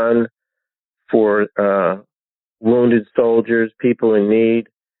he's done for wounded soldiers, people in need.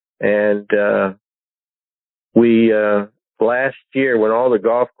 And we last year, when all the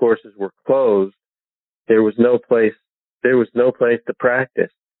golf courses were closed, there was no place there was no place to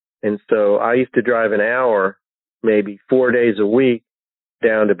practice. And so I used to drive an hour, maybe 4 days a week,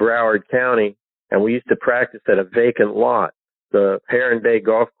 down to Broward County, and we used to practice at a vacant lot. The Heron Bay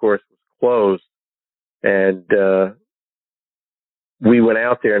Golf Course was closed, and we went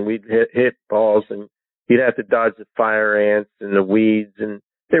out there and we'd hit balls, and you'd have to dodge the fire ants and the weeds, and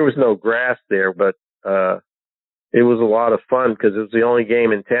there was no grass there, but it was a lot of fun because it was the only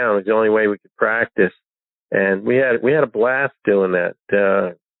game in town. It was the only way we could practice, and we had a blast doing that.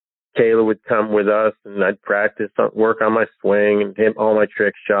 Kayla would come with us, and I'd practice, work on my swing and hit all my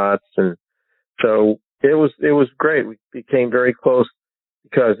trick shots, and so it was great. We became very close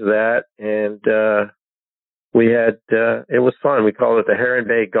because of that, and we had it was fun. We called it the Heron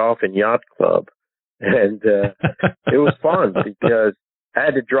Bay Golf and Yacht Club, and it was fun because I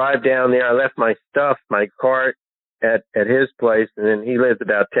had to drive down there. I left my stuff, my cart at his place, and then he lived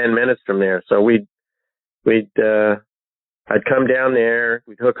about 10 minutes from there. So I'd come down there,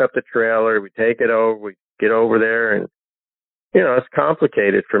 we'd hook up the trailer, we'd take it over, we'd get over there, and, it's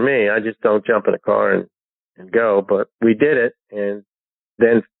complicated for me. I just don't jump in a car and go, but we did it, and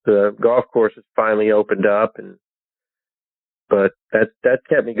then the golf courses finally opened up, but that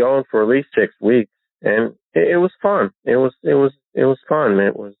kept me going for at least 6 weeks, and it was fun. It was fun.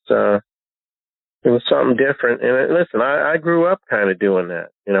 It was something different. And listen, I grew up kind of doing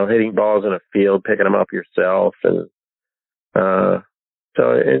that, hitting balls in a field, picking them up yourself, and so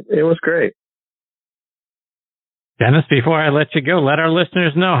it was great. Dennis, before I let you go, let our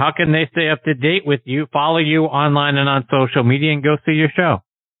listeners know, how can they stay up to date with you, follow you online and on social media, and go see your show?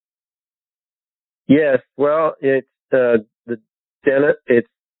 Yes, well, it's the Dennis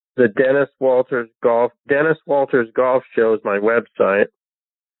Walters Golf Show is my website,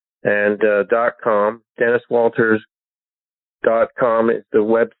 and .com. DennisWalters.com is the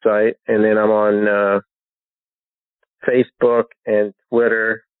website, and then I'm on Facebook and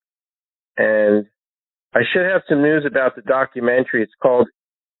Twitter, and I should have some news about the documentary. It's called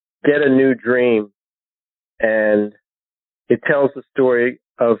Get a New Dream, and it tells the story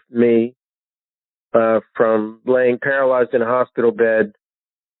of me from laying paralyzed in a hospital bed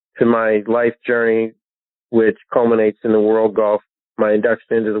to my life journey, which culminates in my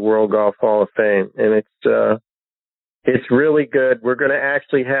induction into the World Golf Hall of Fame. And it's really good. We're going to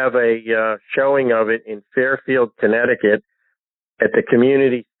actually have a showing of it in Fairfield, Connecticut at the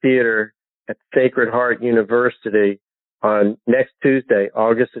Community Theater at Sacred Heart University on next Tuesday,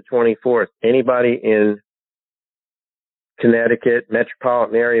 August the 24th. Anybody in Connecticut,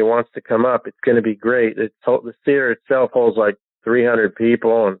 metropolitan area wants to come up, it's going to be great. The theater itself holds like 300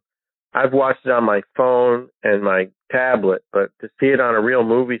 people, and I've watched it on my phone and my tablet, but to see it on a real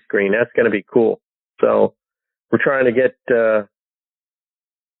movie screen, that's going to be cool. So we're trying to get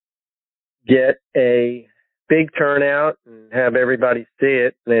a big turnout and have everybody see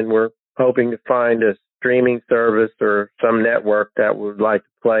it. And then we're hoping to find a streaming service or some network that would like to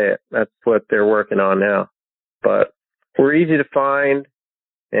play it. That's what they're working on now. But we're easy to find,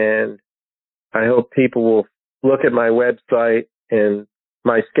 and I hope people will look at my website, and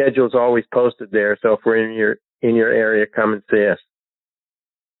my schedule is always posted there. So if we're in your area, come and see us.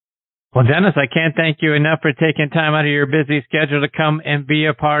 Well, Dennis, I can't thank you enough for taking time out of your busy schedule to come and be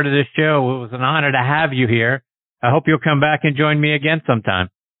a part of the show. It was an honor to have you here. I hope you'll come back and join me again sometime.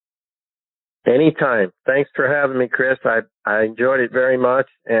 Anytime. Thanks for having me, Chris. I enjoyed it very much,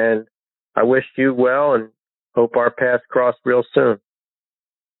 and I wish you well and hope our paths cross real soon.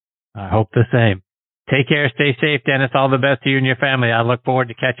 I hope the same. Take care. Stay safe, Dennis. All the best to you and your family. I look forward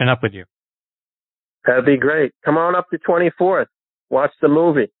to catching up with you. That'd be great. Come on up to 24th. Watch the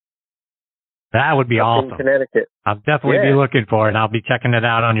movie. That would be awesome. In Connecticut. I'll definitely be looking for it, and I'll be checking it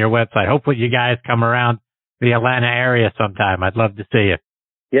out on your website. Hopefully you guys come around the Atlanta area sometime. I'd love to see you.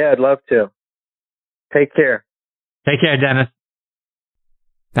 Yeah, I'd love to. Take care. Take care, Dennis.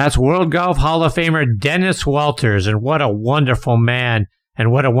 That's World Golf Hall of Famer Dennis Walters, and what a wonderful man,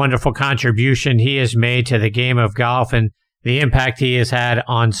 and what a wonderful contribution he has made to the game of golf and the impact he has had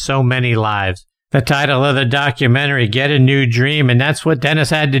on so many lives. The title of the documentary, Get a New Dream, and that's what Dennis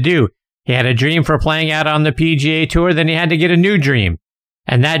had to do. He had a dream for playing out on the PGA Tour, then he had to get a new dream.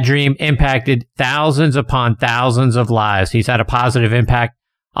 And that dream impacted thousands upon thousands of lives. He's had a positive impact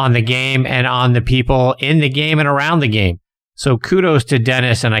on the game and on the people in the game and around the game. So kudos to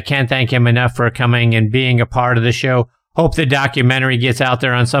Dennis, and I can't thank him enough for coming and being a part of the show. Hope the documentary gets out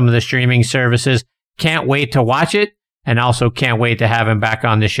there on some of the streaming services. Can't wait to watch it, and also can't wait to have him back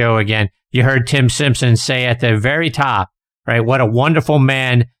on the show again. You heard Tim Simpson say at the very top, right, what a wonderful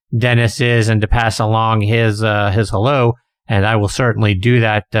man Dennis is, and to pass along his hello, and I will certainly do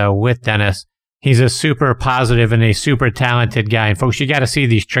that with Dennis He's a super positive and a super talented guy. And folks, you got to see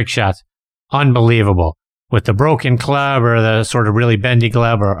these trick shots. Unbelievable. With the broken club or the sort of really bendy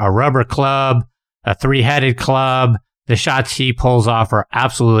club or a rubber club, a three-headed club, the shots he pulls off are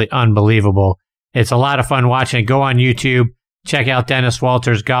absolutely unbelievable. It's a lot of fun watching. Go on YouTube. Check out Dennis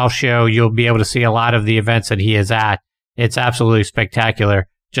Walter's golf show. You'll be able to see a lot of the events that he is at. It's absolutely spectacular,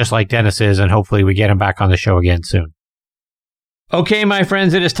 just like Dennis is, and hopefully we get him back on the show again soon. Okay, my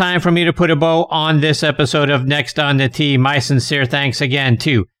friends, it is time for me to put a bow on this episode of Next on the Tee. My sincere thanks again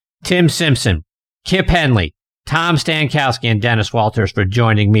to Tim Simpson, Kip Henley, Tom Stankowski, and Dennis Walters for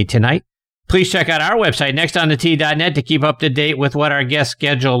joining me tonight. Please check out our website, nextonthetee.net, to keep up to date with what our guest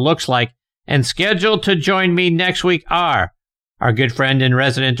schedule looks like. And scheduled to join me next week are our good friend and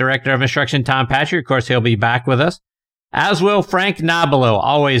resident director of instruction, Tom Patrick. Of course, he'll be back with us. As will Frank Nobilo.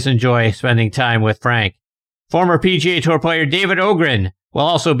 Always enjoy spending time with Frank. Former PGA Tour player David Ogren will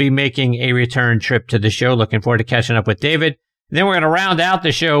also be making a return trip to the show. Looking forward to catching up with David. Then we're going to round out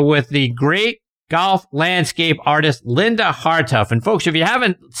the show with the great golf landscape artist, Linda Hartough. And folks, if you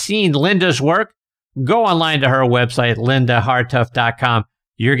haven't seen Linda's work, go online to her website, lindahartough.com.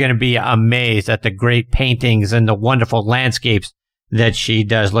 You're going to be amazed at the great paintings and the wonderful landscapes that she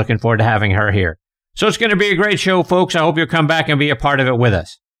does. Looking forward to having her here. So it's going to be a great show, folks. I hope you'll come back and be a part of it with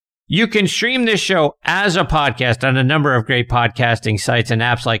us. You can stream this show as a podcast on a number of great podcasting sites and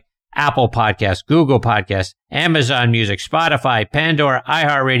apps like Apple Podcasts, Google Podcasts, Amazon Music, Spotify, Pandora,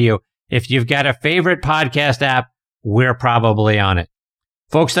 iHeartRadio. If you've got a favorite podcast app, we're probably on it.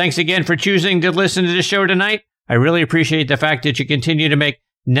 Folks, thanks again for choosing to listen to the show tonight. I really appreciate the fact that you continue to make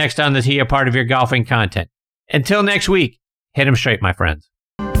Next on the Tee a part of your golfing content. Until next week, hit 'em straight, my friends.